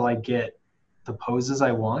that until I get the poses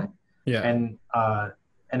I want. Yeah. And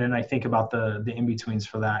then I think about the in-betweens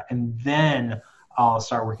for that. And then I'll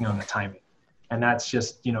start working on the timing. And that's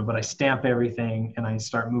just, but I stamp everything and I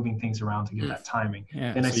start moving things around to get that timing.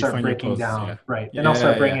 Yeah. Then I start breaking down. Yeah. Right. Then I'll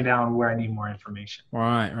start breaking down where I need more information.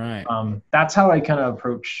 Right. That's how I kind of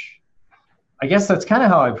approach, I guess that's kind of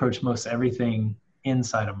how I approach most everything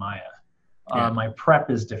inside of Maya. My prep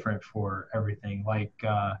is different for everything, like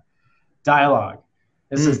dialogue.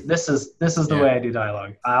 This is the way I do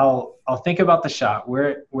dialogue. I'll think about the shot,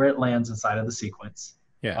 where it lands inside of the sequence,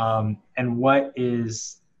 and what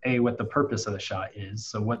the purpose of the shot is.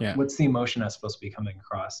 So what's the emotion that's supposed to be coming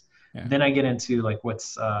across. Then I get into like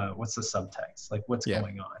what's the subtext, like what's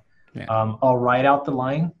going on. I'll write out the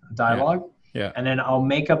line dialogue, and then I'll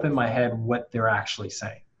make up in my head what they're actually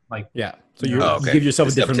saying. Like so you give yourself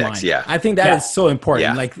a different line. I think that is so important.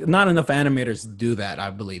 Yeah. Like not enough animators do that. I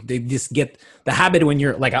believe they just get the habit when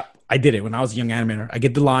you're like I did it when I was a young animator. I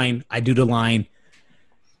get the line, I do the line,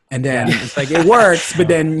 and then it's like it works, but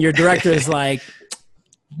then your director is like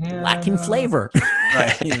lacking flavor,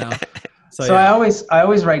 right? So I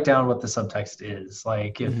always write down what the subtext is.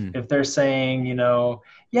 Like if they're saying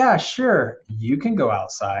sure you can go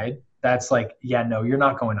outside, that's like no, you're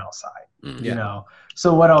not going outside.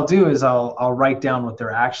 So what I'll do is I'll write down what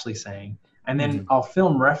they're actually saying, and then I'll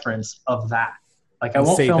film reference of that. Like I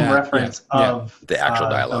won't film reference of the actual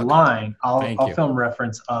dialogue, the line. I'll film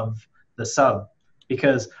reference of the sub,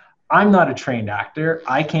 because I'm not a trained actor.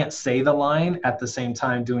 I can't say the line at the same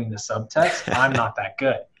time doing the subtext. I'm not that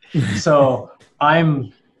good. So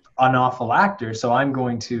I'm an awful actor. So I'm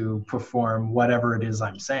going to perform whatever it is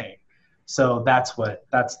I'm saying. So that's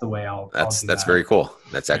the way I'll do that. Very cool.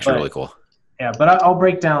 That's actually really cool. Yeah, but I'll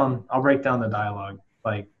break down the dialogue,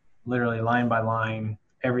 like literally line by line,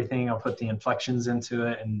 everything. I'll put the inflections into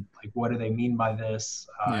it and like, what do they mean by this?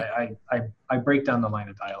 I break down the line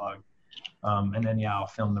of dialogue, and then I'll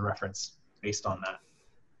film the reference based on that.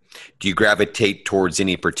 Do you gravitate towards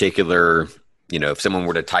any particular, if someone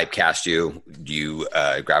were to typecast you, do you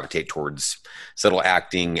gravitate towards subtle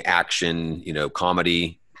acting, action,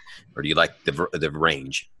 comedy, or do you like the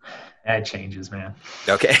range? It changes, man.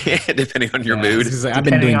 Okay, depending on your mood. I've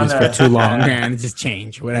been doing this for too long, man. It just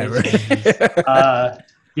change, whatever. I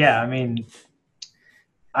mean,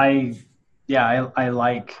 I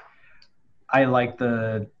like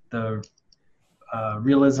the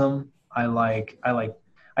realism.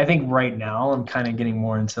 I think right now I'm kind of getting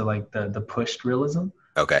more into like the pushed realism.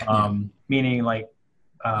 Okay. Meaning like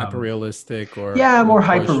hyper realistic or more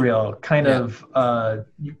hyper real, kind of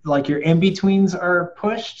like your in betweens are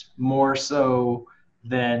pushed more so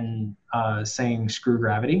than saying screw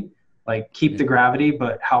gravity. Like keep the gravity,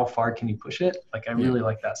 but how far can you push it? Like I really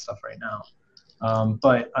like that stuff right now.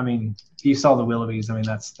 But I mean, you saw the Willoughbys. I mean,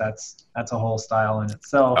 that's a whole style in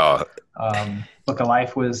itself. Book of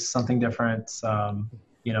Life was something different.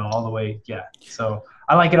 All the way. Yeah. So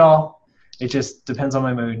I like it all. It just depends on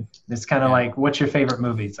my mood. It's kind of like, what's your favorite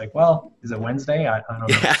movie? It's like, well, is it Wednesday? I don't know.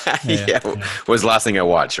 What was the last thing I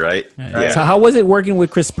watched, right? Yeah. So how was it working with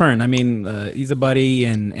Chris Pern? I mean, he's a buddy,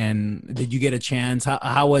 and did you get a chance?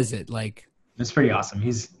 How was it? Like, it's pretty awesome.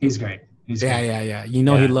 He's great. Yeah. He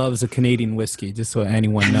loves a Canadian whiskey, just so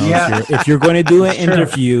anyone knows. If you're going to do an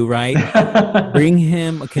interview, right, bring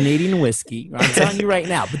him a Canadian whiskey. I'm telling you right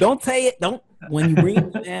now. But don't say it. When you bring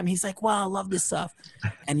it to him, he's like, wow, I love this stuff.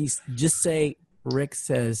 And he's just say, Rick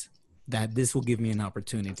says that this will give me an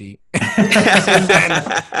opportunity.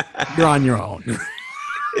 You're on your own.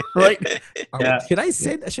 Right? Should I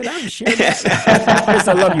say that? Should I share that? Chris,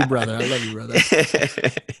 I love you, brother.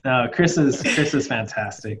 No, Chris is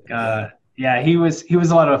fantastic. He was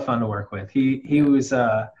a lot of fun to work with. He was.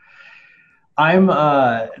 I'm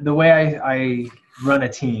the way I run a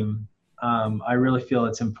team. I really feel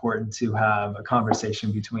it's important to have a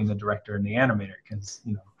conversation between the director and the animator, because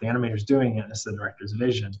the animator's doing it, and it's the director's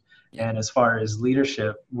vision. And as far as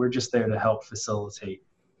leadership, we're just there to help facilitate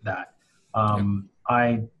that. I'm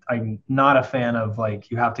not a fan of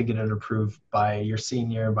like you have to get it approved by your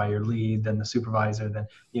senior, by your lead, then the supervisor, then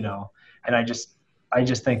and I just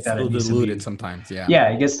think that it needs to be diluted sometimes.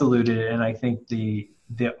 It gets diluted, and I think the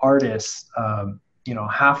artists,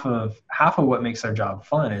 half of what makes our job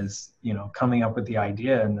fun is coming up with the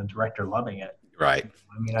idea and the director loving it. Right.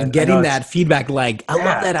 I mean, and getting that feedback, like I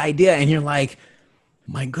love that idea, and you're like,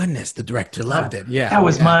 my goodness, the director loved it. Yeah, that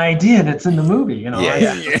was my idea. That's in the movie. Yeah.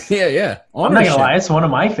 I'm not gonna lie, it's one of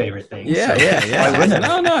my favorite things. Yeah.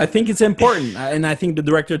 No, I think it's important, and I think the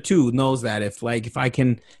director too knows that. If I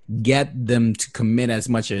can get them to commit as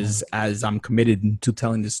much as I'm committed to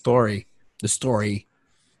telling the story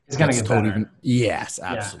is gonna get better. Yes,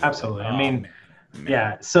 absolutely. Yeah, absolutely. I mean,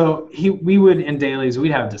 So we would in dailies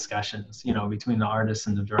we'd have discussions, between the artist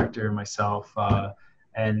and the director and myself,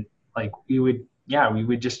 and like we would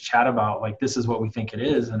just chat about like, this is what we think it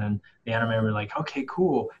is. And then the animator would be like, okay,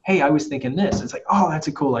 cool. Hey, I was thinking this. It's like, oh, that's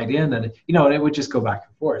a cool idea. And then, and it would just go back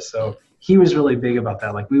and forth. So he was really big about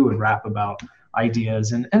that. Like we would rap about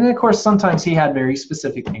ideas. And of course, sometimes he had very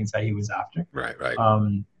specific things that he was after. Right.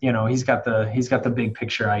 He's got the big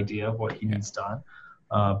picture idea of what he needs done.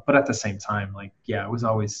 But at the same time, like, it was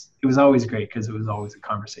always great because it was always a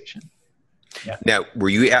conversation. Yeah. Now, were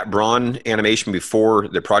you at Braun Animation before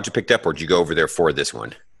the project picked up, or did you go over there for this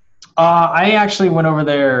one? I actually went over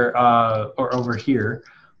there or over here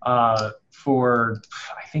for,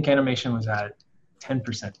 I think animation was at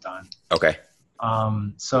 10% done. Okay.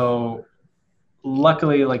 So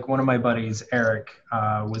luckily, like one of my buddies, Eric,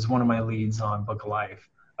 was one of my leads on Book of Life.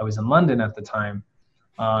 I was in London at the time,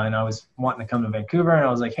 and I was wanting to come to Vancouver, and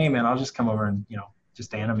I was like, hey man, I'll just come over and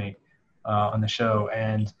just animate on the show.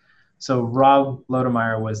 And so Rob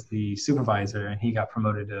Lodemeyer was the supervisor, and he got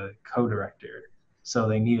promoted to co-director. So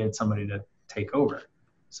they needed somebody to take over.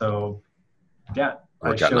 So,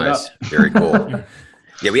 worked out nice. Up. Very cool.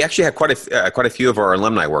 Yeah, we actually had quite a few of our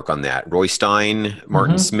alumni work on that. Roy Stein,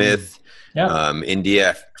 Martin Smith,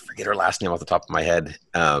 India. I forget her last name off the top of my head.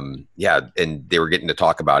 And they were getting to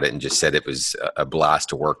talk about it and just said it was a blast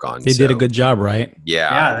to work on. They did a good job, right?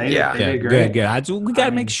 Yeah. They did great. Good. We got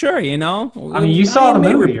to make sure, I mean, you saw the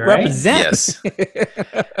movie, right? Represent. Yes.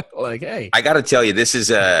 Like, hey. I got to tell you, this is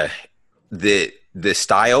the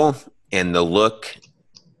style and the look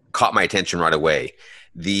caught my attention right away.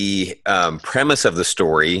 The premise of the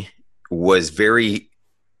story was very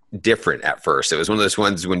different at first. It was one of those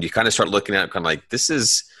ones when you kind of start looking at it, kind of like, this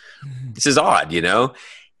is odd,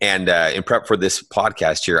 And in prep for this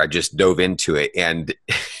podcast here, I just dove into it, and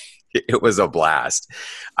it was a blast.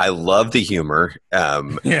 I love the humor.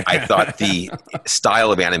 I thought the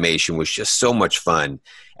style of animation was just so much fun.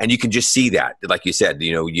 And you can just see that, like you said,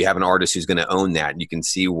 you have an artist who's going to own that, and you can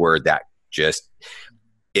see where that just,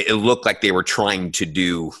 it looked like they were trying to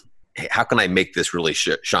do, hey, how can I make this really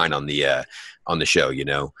shine on the show,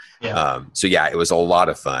 it was a lot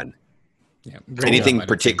of fun. Yeah. Anything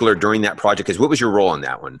particular during that project? Because what was your role on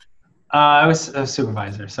that one? I was a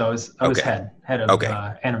supervisor, so I was head of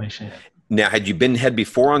animation. Now, had you been head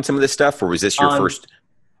before on some of this stuff, or was this your first?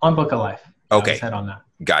 On Book of Life. Okay. I was head on that.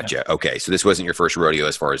 Gotcha. Yeah. Okay, so this wasn't your first rodeo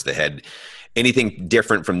as far as the head. Anything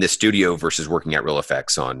different from this studio versus working at Real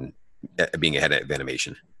Effects on being a head of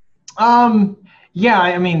animation? Yeah,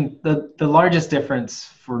 I mean, the largest difference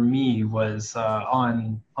for me was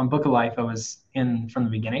on Book of Life. I was in from the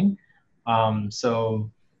beginning,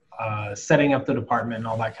 so setting up the department and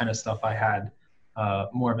all that kind of stuff, I had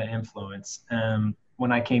more of an influence.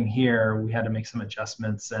 When I came here, we had to make some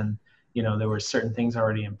adjustments, and there were certain things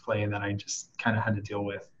already in play that I just kind of had to deal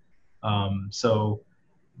with. So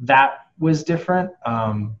that was different,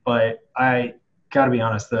 but I got to be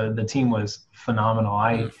honest, the team was phenomenal.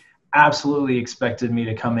 I absolutely expected me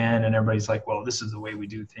to come in and everybody's like, well, this is the way we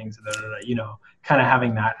do things, kind of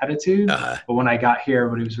having that attitude. But when I got here,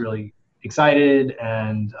 everybody was really excited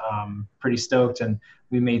and pretty stoked, and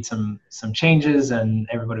we made some changes, and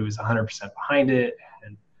everybody was 100% behind it.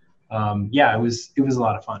 And it was a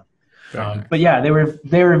lot of fun. But yeah, they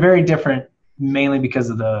were very different, mainly because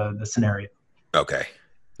of the scenario. Okay.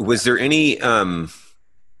 Was there any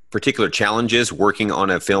particular challenges working on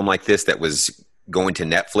a film like this that was going to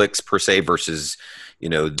Netflix per se versus,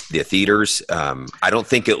 the theaters? I don't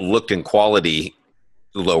think it looked in quality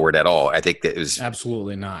lowered at all. I think that it was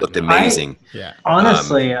absolutely not. Looked amazing.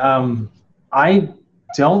 Honestly, I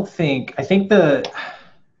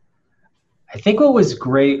think what was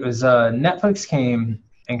great was Netflix came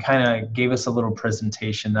and kind of gave us a little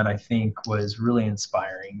presentation that I think was really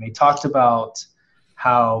inspiring. They talked about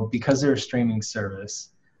how, because they're a streaming service,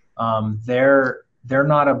 they're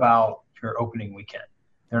not about your opening weekend.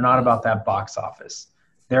 They're not about that box office.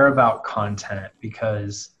 They're about content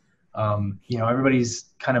because,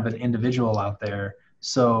 everybody's kind of an individual out there.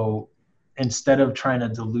 So instead of trying to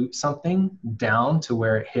dilute something down to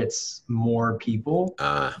where it hits more people,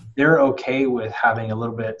 they're okay with having a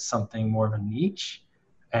little bit something more of a niche,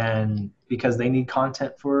 and because they need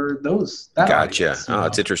content for that Gotcha. audience,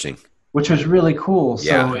 That's interesting. Which was really cool.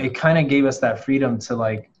 So it kind of gave us that freedom to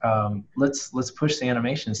let's push the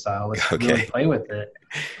animation style. Let's really play with it.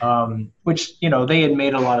 Which, they had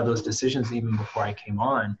made a lot of those decisions even before I came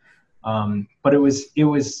on. But it was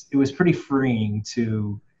pretty freeing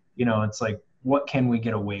to, it's like, what can we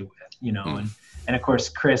get away with, and of course,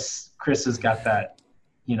 Chris has got that,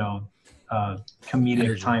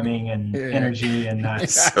 comedic timing and energy, and that,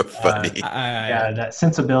 so funny. That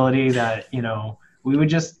sensibility that, we would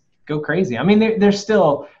just go crazy. I mean, there's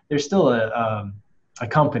still a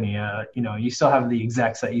company, you still have the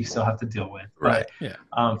execs that you still have to deal with. Right.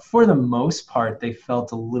 But, for the most part, they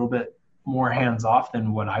felt a little bit more hands off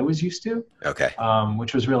than what I was used to. Okay.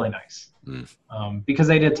 Which was really nice. Because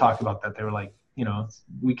they did talk about that. They were like,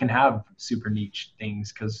 we can have super niche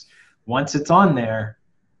things because once it's on there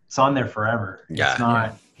forever. Yeah. It's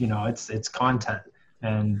not, it's content,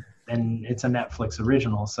 and it's a Netflix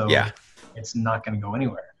original. So it's not going to go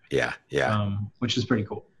anywhere. Yeah. Which is pretty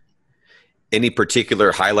cool. Any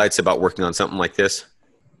particular highlights about working on something like this?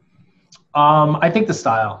 I think the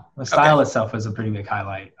style itself was a pretty big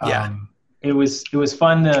highlight. It was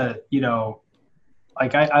fun to,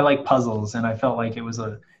 I like puzzles, and I felt like it was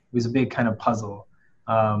a big kind of puzzle.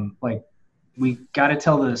 We got to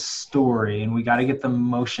tell the story and we got to get the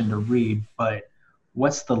motion to read, but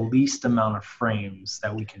what's the least amount of frames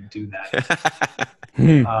that we can do that?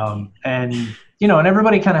 And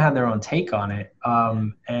everybody kind of had their own take on it.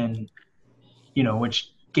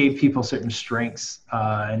 Which gave people certain strengths,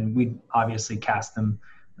 and we obviously cast them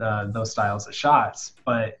those styles of shots.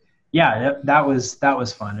 But that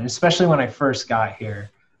was fun, and especially when I first got here,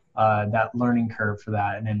 that learning curve for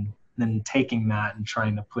that, and then taking that and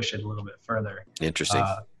trying to push it a little bit further. Interesting.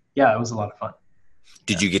 It was a lot of fun.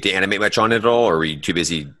 Did you get to animate much on it at all, or were you too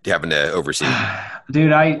busy having to oversee?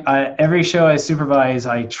 Dude, I every show I supervise,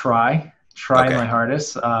 I try my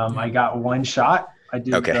hardest. I got one shot. I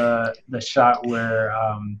did the shot where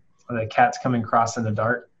the cat's coming across in the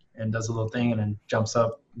dart and does a little thing and then jumps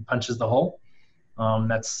up and punches the hole.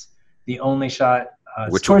 That's the only shot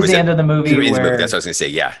towards the end of the movie. That's what I was going to say.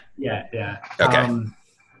 Yeah. Yeah. Okay.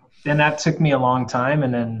 And that took me a long time,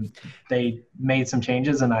 and then they made some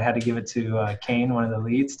changes, and I had to give it to Kane, one of the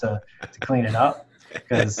leads, to clean it up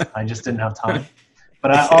because I just didn't have time.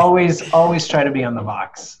 But I always try to be on the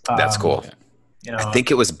box. That's cool. I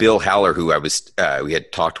think it was Bill Haller who we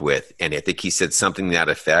had talked with, and I think he said something to that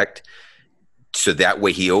effect. So that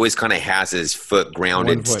way he always kind of has his foot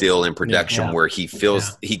grounded still in production where he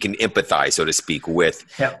feels he can empathize, so to speak, with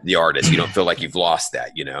the artist. You don't feel like you've lost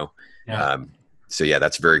that, So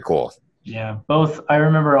that's very cool. Yeah. Both. I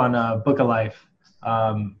remember on Book of Life.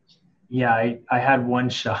 I had one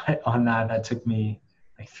shot on that took me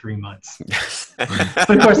like 3 months. But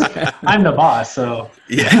of course, I'm the boss, so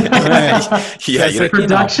yeah.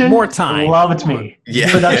 Production more time. loved me.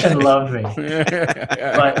 Yeah, production loved me.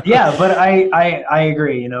 But I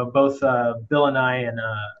agree. Both Bill and I and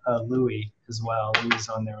Louis as well. Louis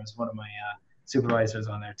on there was one of my supervisors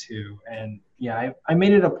on there too. And yeah, I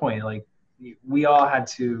made it a point. Like we all had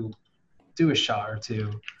to do a shot or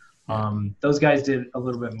two. Those guys did a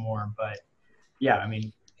little bit more, but yeah, I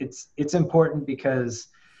mean, it's important because,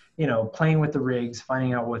 playing with the rigs,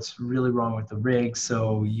 finding out what's really wrong with the rigs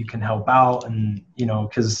so you can help out and,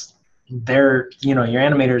 because your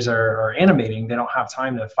animators are animating, they don't have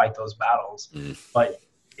time to fight those battles. But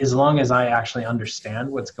as long as I actually understand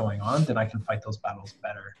what's going on, then I can fight those battles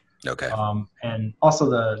better. Okay. And also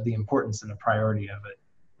the importance and the priority of it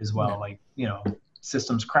as well. Like,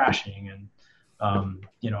 systems crashing and,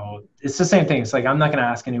 it's the same thing. It's like, I'm not going to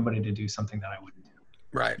ask anybody to do something that I wouldn't do.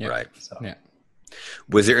 Right. Right. So,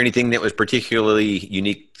 Was there anything that was particularly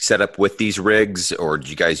unique set up with these rigs, or did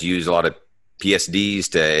you guys use a lot of PSDs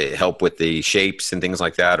to help with the shapes and things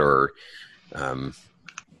like that? Or, no,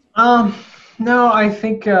 I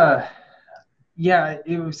think, it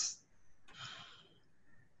was,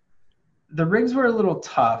 the rigs were a little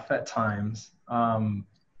tough at times.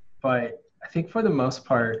 But I think for the most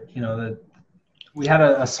part, we had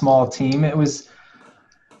a small team. It was,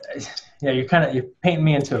 you're painting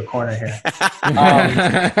me into a corner here.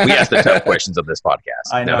 We ask the tough questions of this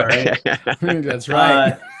podcast. I know, right? That's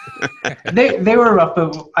right. They were rough,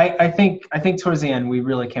 but I think towards the end we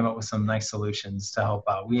really came up with some nice solutions to help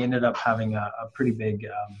out. We ended up having a pretty big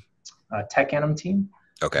tech anim team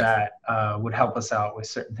that would help us out with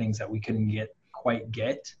certain things that we couldn't quite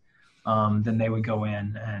get. Then they would go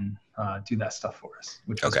in and do that stuff for us,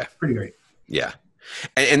 which was pretty great. Yeah,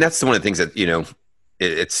 and that's one of the things that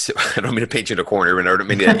it's. I don't mean to paint you in a corner, and I don't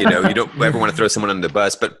mean that you don't ever want to throw someone under the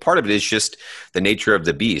bus. But part of it is just the nature of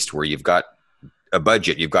the beast, where you've got a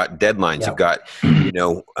budget, you've got deadlines, you've got and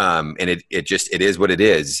it is what it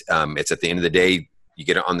is. It's at the end of the day, you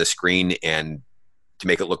get it on the screen, and to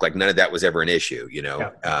make it look like none of that was ever an issue,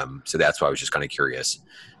 So that's why I was just kind of curious.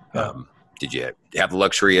 Did you have the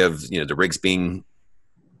luxury of the rigs being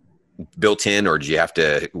built in, or did you have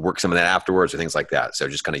to work some of that afterwards, or things like that? So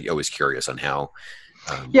just kind of always curious on how.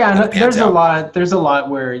 There's a lot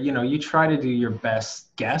where you try to do your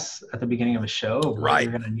best guess at the beginning of a show of what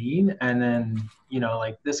you're going to need, and then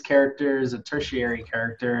like this character is a tertiary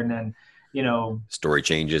character, and then story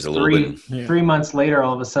changes a little bit. 3 months later,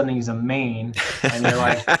 all of a sudden he's a main, and they're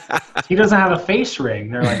like, he doesn't have a face rig.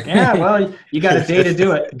 And they're like, yeah, well, you got a day to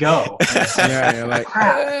do it. Go. You're like,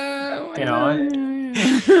 crap.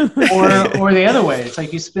 Or the other way, it's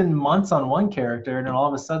like you spend months on one character, and then all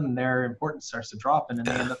of a sudden their importance starts to drop, and then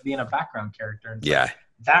they end up being a background character. And like,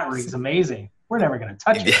 that rig's amazing. We're never going to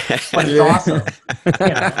touch it. But it's awesome.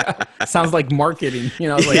 Sounds like marketing.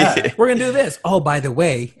 Like, we're going to do this. Oh, by the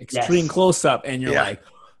way, extreme close up. And you're like,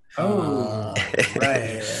 oh,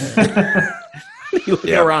 right. You look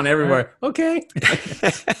around everywhere. Okay.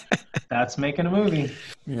 That's making a movie.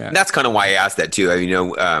 Yeah. And that's kind of why I asked that too.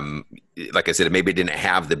 Like I said, maybe it didn't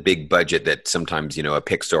have the big budget that sometimes, a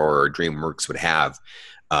Pixar or DreamWorks would have.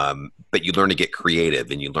 But you learn to get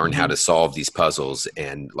creative, and you learn how to solve these puzzles.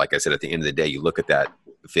 And like I said, at the end of the day, you look at that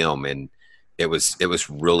film, and it was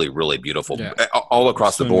really, really beautiful all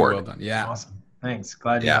across the board. Well done. Yeah. Awesome. Thanks.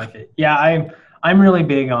 Glad you like it. Yeah. I'm really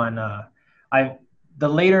big on, the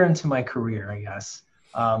later into my career, I guess,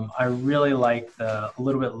 I really like the a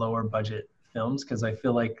little bit lower budget films, because I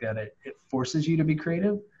feel like that it forces you to be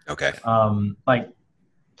creative. Okay. I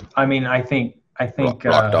think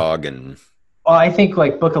Rock Dog and. Well, I think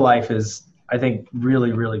like Book of Life is, I think,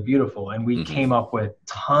 really, really beautiful. And we came up with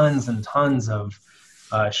tons and tons of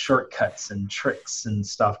shortcuts and tricks and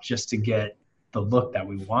stuff just to get the look that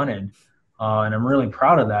we wanted. And I'm really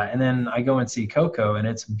proud of that. And then I go and see Coco, and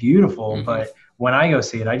it's beautiful. But when I go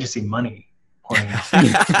see it, I just see money pouring out.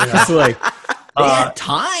 It's like, they had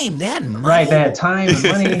time. They had money. Right, they had time and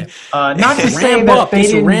money. Not to say that they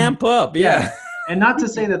didn't ramp up. Yeah. And not to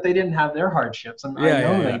say that they didn't have their hardships. I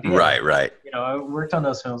know they did. Right. I worked on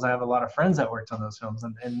those films. I have a lot of friends that worked on those films,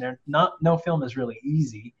 and they're no film is really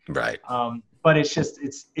easy. Right. But it's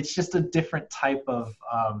just a different type of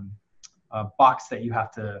box that you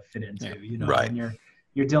have to fit into. Right. And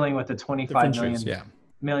you're dealing with a $25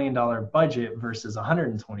 million budget versus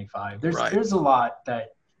 125. There's a lot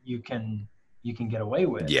that you can get away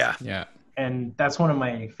with. Yeah. And that's one of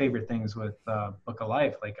my favorite things with Book of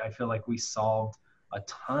Life. Like, I feel like we solved a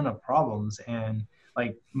ton of problems, and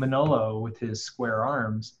like Manolo with his square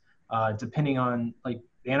arms, depending on, like,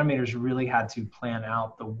 the animators really had to plan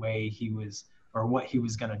out the way he was or what he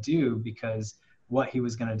was going to do, because what he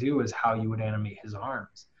was going to do is how you would animate his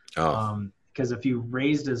arms. Because if you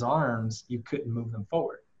raised his arms, you couldn't move them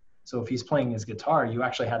forward. So if he's playing his guitar, you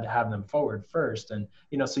actually had to have them forward first. And,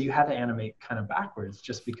 so you had to animate kind of backwards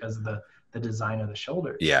just because of the design of the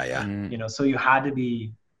shoulders. Yeah. So you had to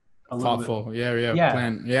be a little thoughtful.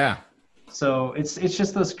 Plan. Yeah. So it's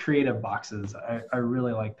just those creative boxes. I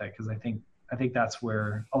really like that, because I think that's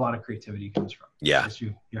where a lot of creativity comes from. Yeah.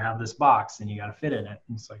 You have this box and you got to fit in it.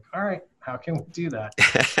 And it's like, all right, how can we do that?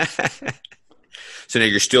 So now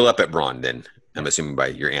you're still up at Braun then, I'm assuming by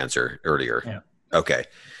your answer earlier. Yeah. Okay.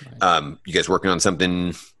 You guys working on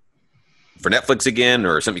something for Netflix again,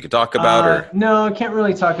 or something you could talk about? Or no, I can't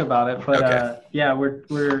really talk about it, but okay.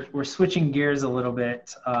 we're switching gears a little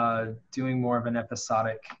bit, doing more of an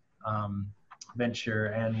episodic venture,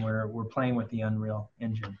 and we're playing with the Unreal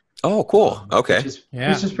Engine. Oh, cool. Okay.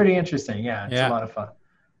 Which is pretty interesting. Yeah, it's a lot of fun.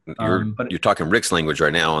 You're talking Rick's language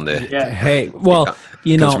right now on the. Yeah. Hey, well,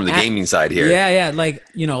 comes from the gaming side here. Yeah. Like,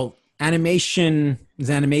 animation is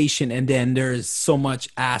animation, and then there's so much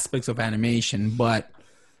aspects of animation, but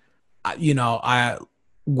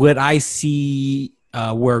what I see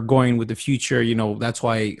we're going with the future, that's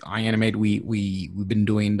why I animate. We've been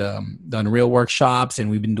doing the Unreal workshops, and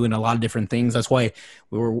we've been doing a lot of different things. That's why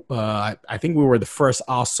we were I think we were the first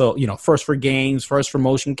also, first for games, first for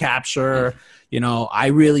motion capture. I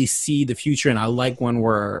really see the future, and I like when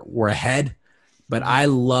we're ahead, but I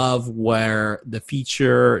love where the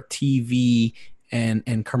feature TV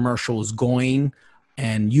and commercial is going,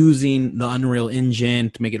 and using the Unreal Engine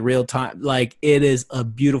to make it real time. Like, it is a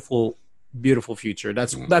beautiful future.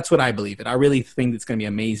 That's what I believe in. I really think it's going to be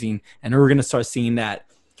amazing, and we're going to start seeing that.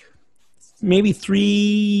 Maybe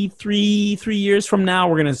three years from now,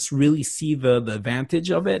 we're going to really see the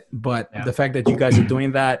advantage of it. But the fact that you guys are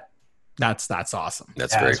doing that, that's awesome.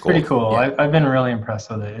 That's very cool. Pretty cool. Yeah. I've been really impressed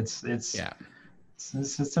with it. It's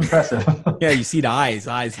impressive. Yeah, you see the eyes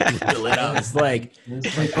lit up. It's like, I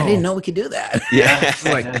didn't know we could do that. Yeah.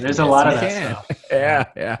 There's a lot of that stuff. Yeah.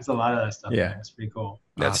 There's a lot of that stuff. Yeah. It's pretty cool.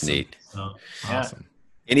 That's neat. So, awesome.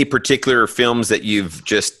 Any particular films that you've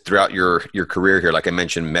just throughout your career here, like I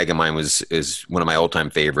mentioned, Megamind is one of my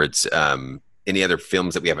all-time favorites. Any other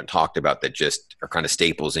films that we haven't talked about that just are kind of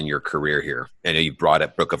staples in your career here? I know you brought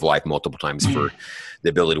up Book of Life multiple times for the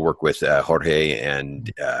ability to work with Jorge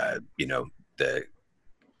and, the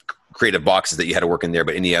creative boxes that you had to work in there,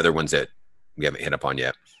 but any other ones that we haven't hit upon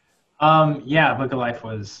yet? Book of Life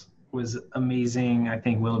was amazing. I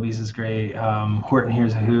think Willoughbys is great. Horton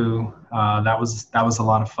Hears a Who. That was a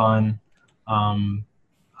lot of fun. I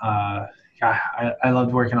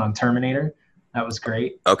loved working on Terminator. That was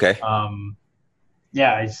great. Okay.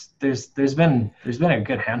 There's been a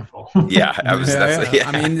good handful. Yeah, I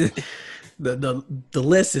mean, the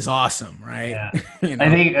list is awesome, right? Yeah. I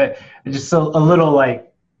think just a little like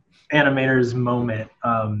animator's moment.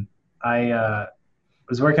 I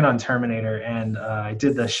was working on Terminator, and I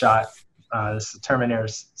did the shot, this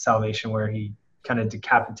Terminator's Salvation, where he kind of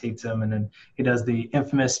decapitates him, and then he does the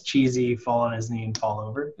infamous cheesy fall on his knee and fall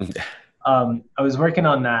over. I was working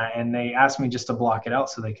on that, and they asked me just to block it out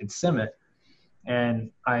so they could sim it. And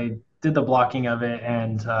I did the blocking of it,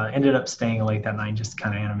 and ended up staying late that night, just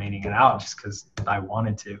kind of animating it out just because I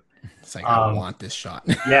wanted to. It's like, I want this shot.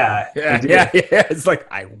 Yeah. Yeah. It's like,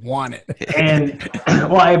 I want it. And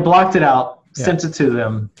I blocked it out, sent it to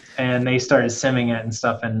them, and they started simming it and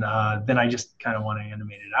stuff. And then I just kind of want to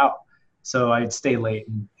animate it out. So I'd stay late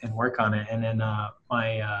and work on it. And then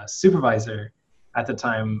my supervisor at the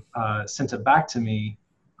time sent it back to me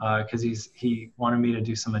because he wanted me to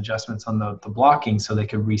do some adjustments on the blocking so they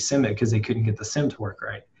could resim it because they couldn't get the sim to work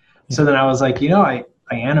right. Yeah. So then I was like, I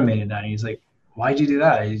animated that. And he's like, why'd you do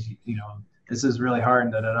that? This is really hard,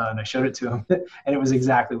 and da-da-da. And I showed it to him, and it was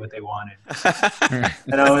exactly what they wanted.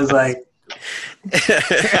 And I was like, yes.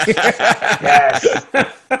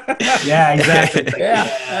 Yeah, exactly.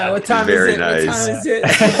 Like, what time Very is it? nice. What time is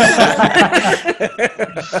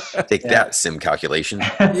it? Take that, sim calculation.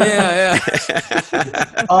 Yeah.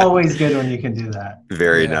 Always good when you can do that.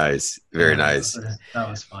 Very nice. Very nice. That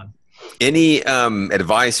was fun. Any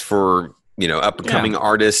advice for up-and-coming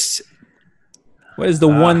artists? What is the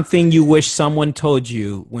one thing you wish someone told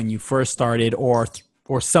you when you first started, or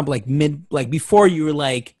something before you were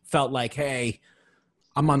felt like, hey,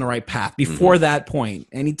 I'm on the right path? Before that point,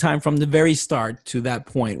 anytime from the very start to that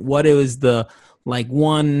point, what is the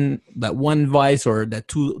one advice or that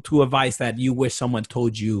two advice that you wish someone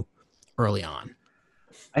told you early on?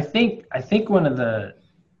 I think one of the.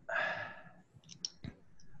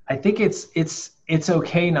 I think it's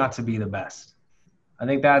okay not to be the best. I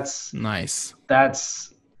think that's nice.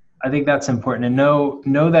 That's I think that's important, and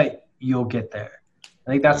know that you'll get there. I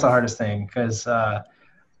think that's the hardest thing, because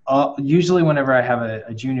usually whenever I have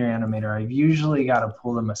a junior animator, I've usually got to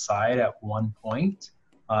pull them aside at one point,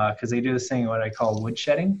 because they do this thing, what I call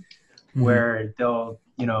woodshedding, where they'll,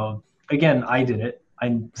 again, I did it.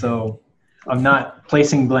 So I'm not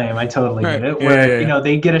placing blame. I totally did it. Where,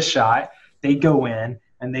 they get a shot, they go in,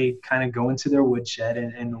 and they kind of go into their woodshed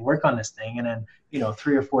and work on this thing. And then,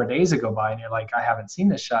 3 or 4 days go by and you're like, I haven't seen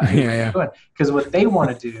this shot. Because what they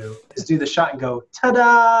want to do is do the shot and go,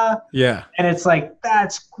 ta-da! Yeah. And it's like,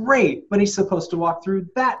 that's great, but he's supposed to walk through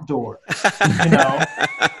that door,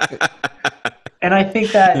 And I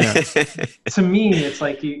think that, to me, it's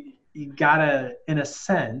like you gotta, in a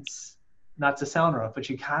sense, not to sound rough, but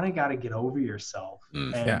you kind of got to get over yourself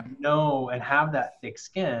and know and have that thick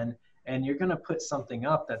skin. And you're going to put something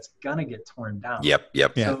up that's going to get torn down. Yep.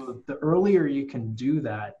 So the earlier you can do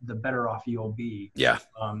that, the better off you'll be. Yeah.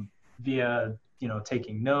 Via,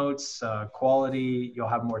 taking notes, quality, you'll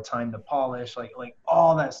have more time to polish, like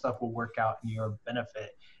all that stuff will work out in your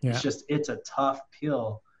benefit. Yeah. It's a tough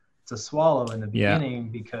pill to swallow in the beginning,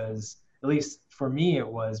 because at least for me, it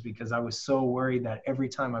was because I was so worried that every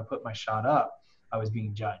time I put my shot up, I was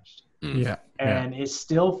being judged. Yeah. And it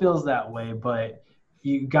still feels that way, but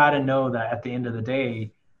you got to know that at the end of the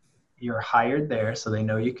day, you're hired there, so they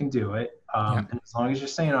know you can do it. And as long as you're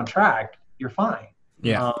staying on track, you're fine.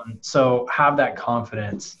 Yeah. So have that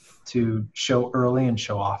confidence to show early and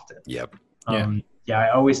show often. Yep. I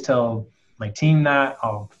always tell my team that.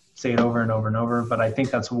 I'll say it over and over and over, but I think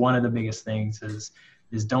that's one of the biggest things is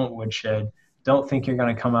don't woodshed. Don't think you're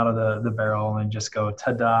going to come out of the barrel and just go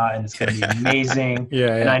ta-da, and it's going to be amazing.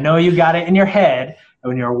 And I know you got it in your head.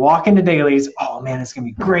 When you're walking to dailies, oh man, it's going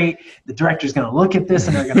to be great. The director's going to look at this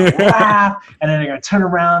and they're going to laugh, and then they're going to turn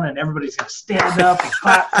around and everybody's going to stand up and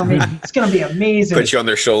clap for me. It's going to be amazing. Put you on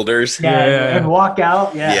their shoulders. And walk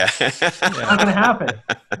out. It's not going to happen.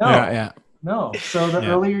 No. No. So the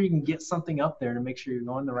earlier you can get something up there to make sure you're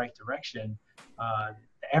going the right direction,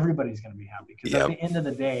 everybody's going to be happy, because at the end of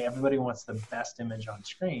the day, everybody wants the best image on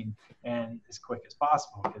screen and as quick as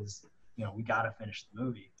possible, because we got to finish the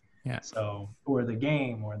movie. Yeah. So, or the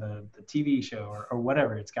game, or the TV show, or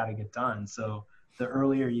whatever, it's got to get done. So the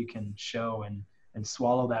earlier you can show and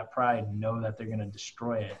swallow that pride and know that they're going to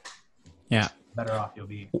destroy it, the better off you'll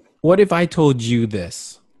be. What if I told you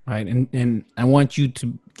this, right? And I want you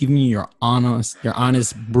to give me your honest,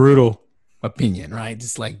 brutal opinion, right?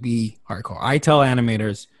 Just like be hardcore. I tell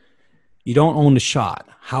animators, you don't own the shot.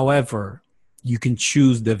 However, you can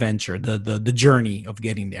choose the venture, the journey of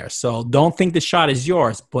getting there. So don't think the shot is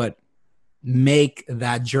yours, but make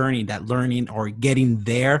that journey, that learning or getting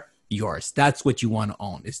there, yours. That's what you want to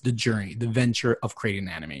own. It's the journey, the venture of creating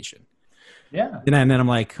animation. Yeah. And then I'm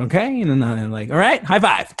like, okay. And then I'm like, all right, high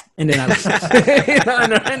five. And then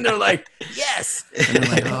and they're like, yes. And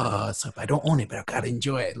I'm like, oh, so if I don't own it, but I've got to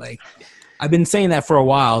enjoy it. Like, I've been saying that for a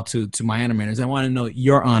while to my animators. I want to know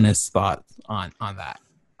your honest thought on that.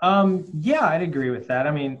 I'd agree with that.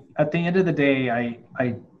 I mean, at the end of the day,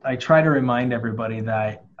 I try to remind everybody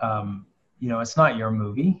that, it's not your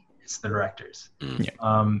movie, it's the director's.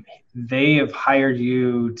 They have hired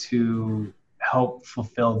you to help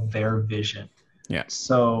fulfill their vision. Yeah.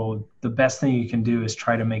 So the best thing you can do is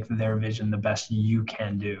try to make their vision the best you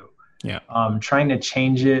can do. Yeah. Trying to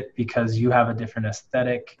change it because you have a different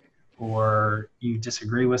aesthetic or you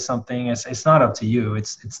disagree with something, it's not up to you,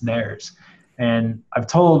 it's theirs. And I've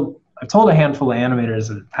told a handful of animators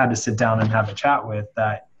that I've had to sit down and have a chat with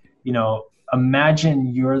that,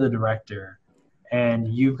 imagine you're the director and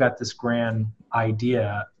you've got this grand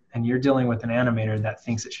idea and you're dealing with an animator that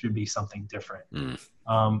thinks it should be something different.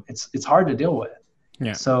 It's hard to deal with.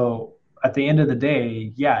 Yeah. So at the end of the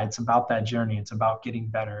day, it's about that journey. It's about getting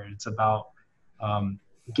better. It's about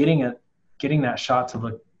getting that shot to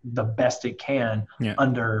look the best it can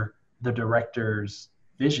under the director's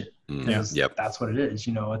vision. That's what it is.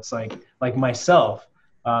 It's like myself,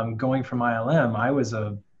 going from ILM, I was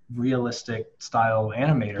a realistic style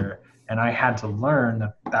animator and I had to learn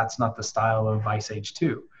that that's not the style of Ice Age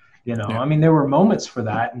 2. I mean, there were moments for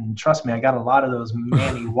that, and trust me, I got a lot of those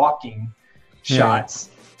Manny walking shots.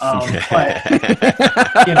 But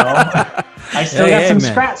I still got some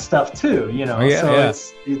scratch stuff too.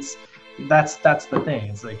 It's that's the thing.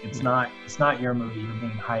 It's like it's not your movie. You're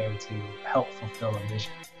being hired to help fulfill a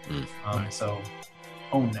vision. So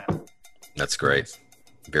own that. That's great.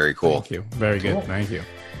 Very cool. Thank you. Very good. Cool. Thank you.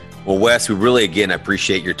 Well, Wes, we really, again,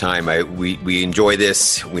 appreciate your time. We enjoy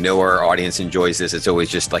this. We know our audience enjoys this. It's always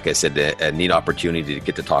just, like I said, a neat opportunity to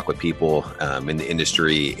get to talk with people in the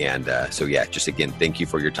industry. And so, yeah, just again, thank you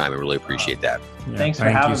for your time. I really appreciate that. Yeah, thanks for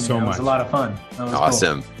having me. So much. It was a lot of fun.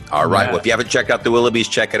 Awesome. Cool. All right. Yeah. Well, if you haven't checked out the Willoughbys,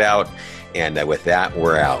 check it out. And with that,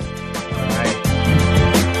 we're out.